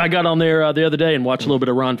 man. I got on there the other day and watched a little bit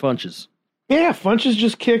of Ron Funches. Yeah, Funches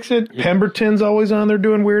just kicks it. Yeah. Pemberton's always on there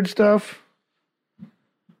doing weird stuff.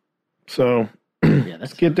 So, yeah,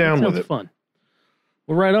 let's get down with it. Fun.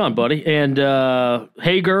 Well, right on, buddy. And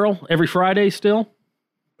Hey Girl, every Friday still?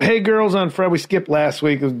 Hey Girl's on Friday. We skipped last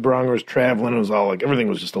week because Bronger was traveling. It was all like, everything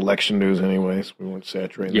was just election news anyway, so we weren't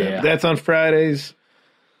saturating that. But that's on Fridays.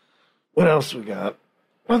 What else we got?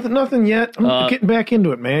 Nothing yet. I'm getting back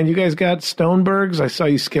into it, man. You guys got Stoneberg's. I saw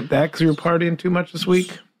you skip that because you were partying too much this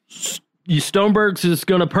week. Stoneberg's is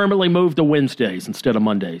going to permanently move to Wednesdays instead of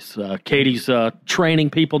Mondays. Katie's training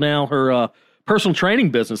people now. Her personal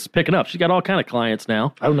training business is picking up. She's got all kind of clients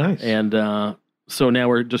now. Oh, nice. And so now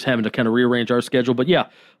we're just having to kind of rearrange our schedule. But yeah,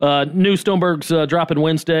 new Stoneberg's dropping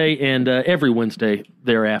Wednesday, and every Wednesday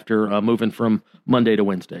thereafter, moving from Monday to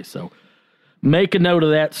Wednesday. So make a note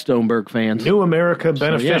of that, Stoneberg fans. New America,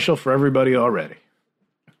 beneficial for everybody already.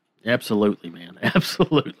 Absolutely, man.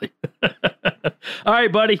 Absolutely. All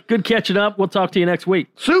right, buddy. Good catching up. We'll talk to you next week.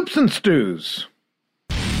 Soups and stews.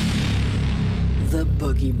 The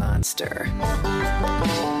Boogie Monster.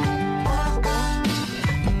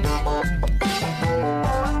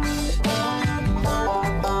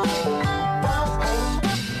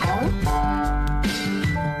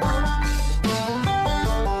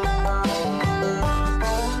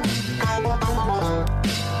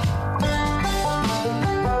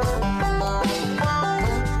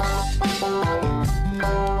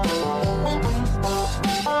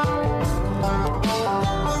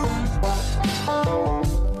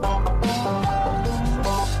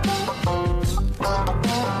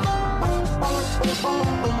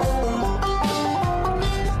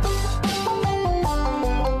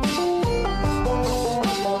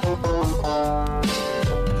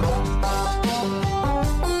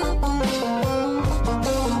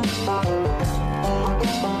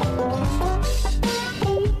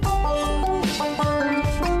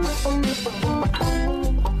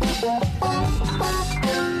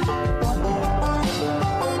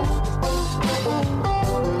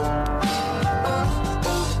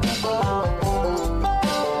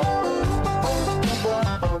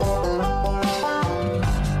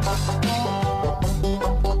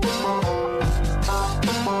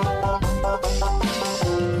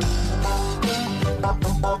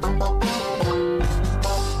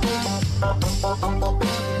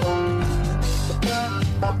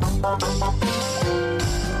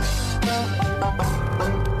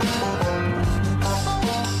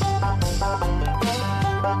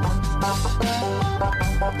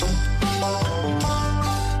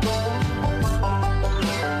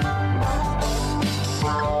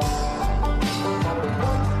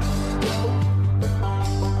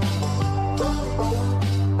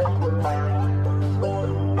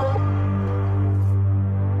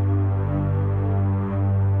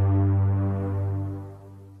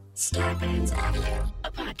 Starbane's Audio,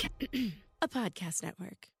 a podcast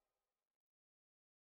network.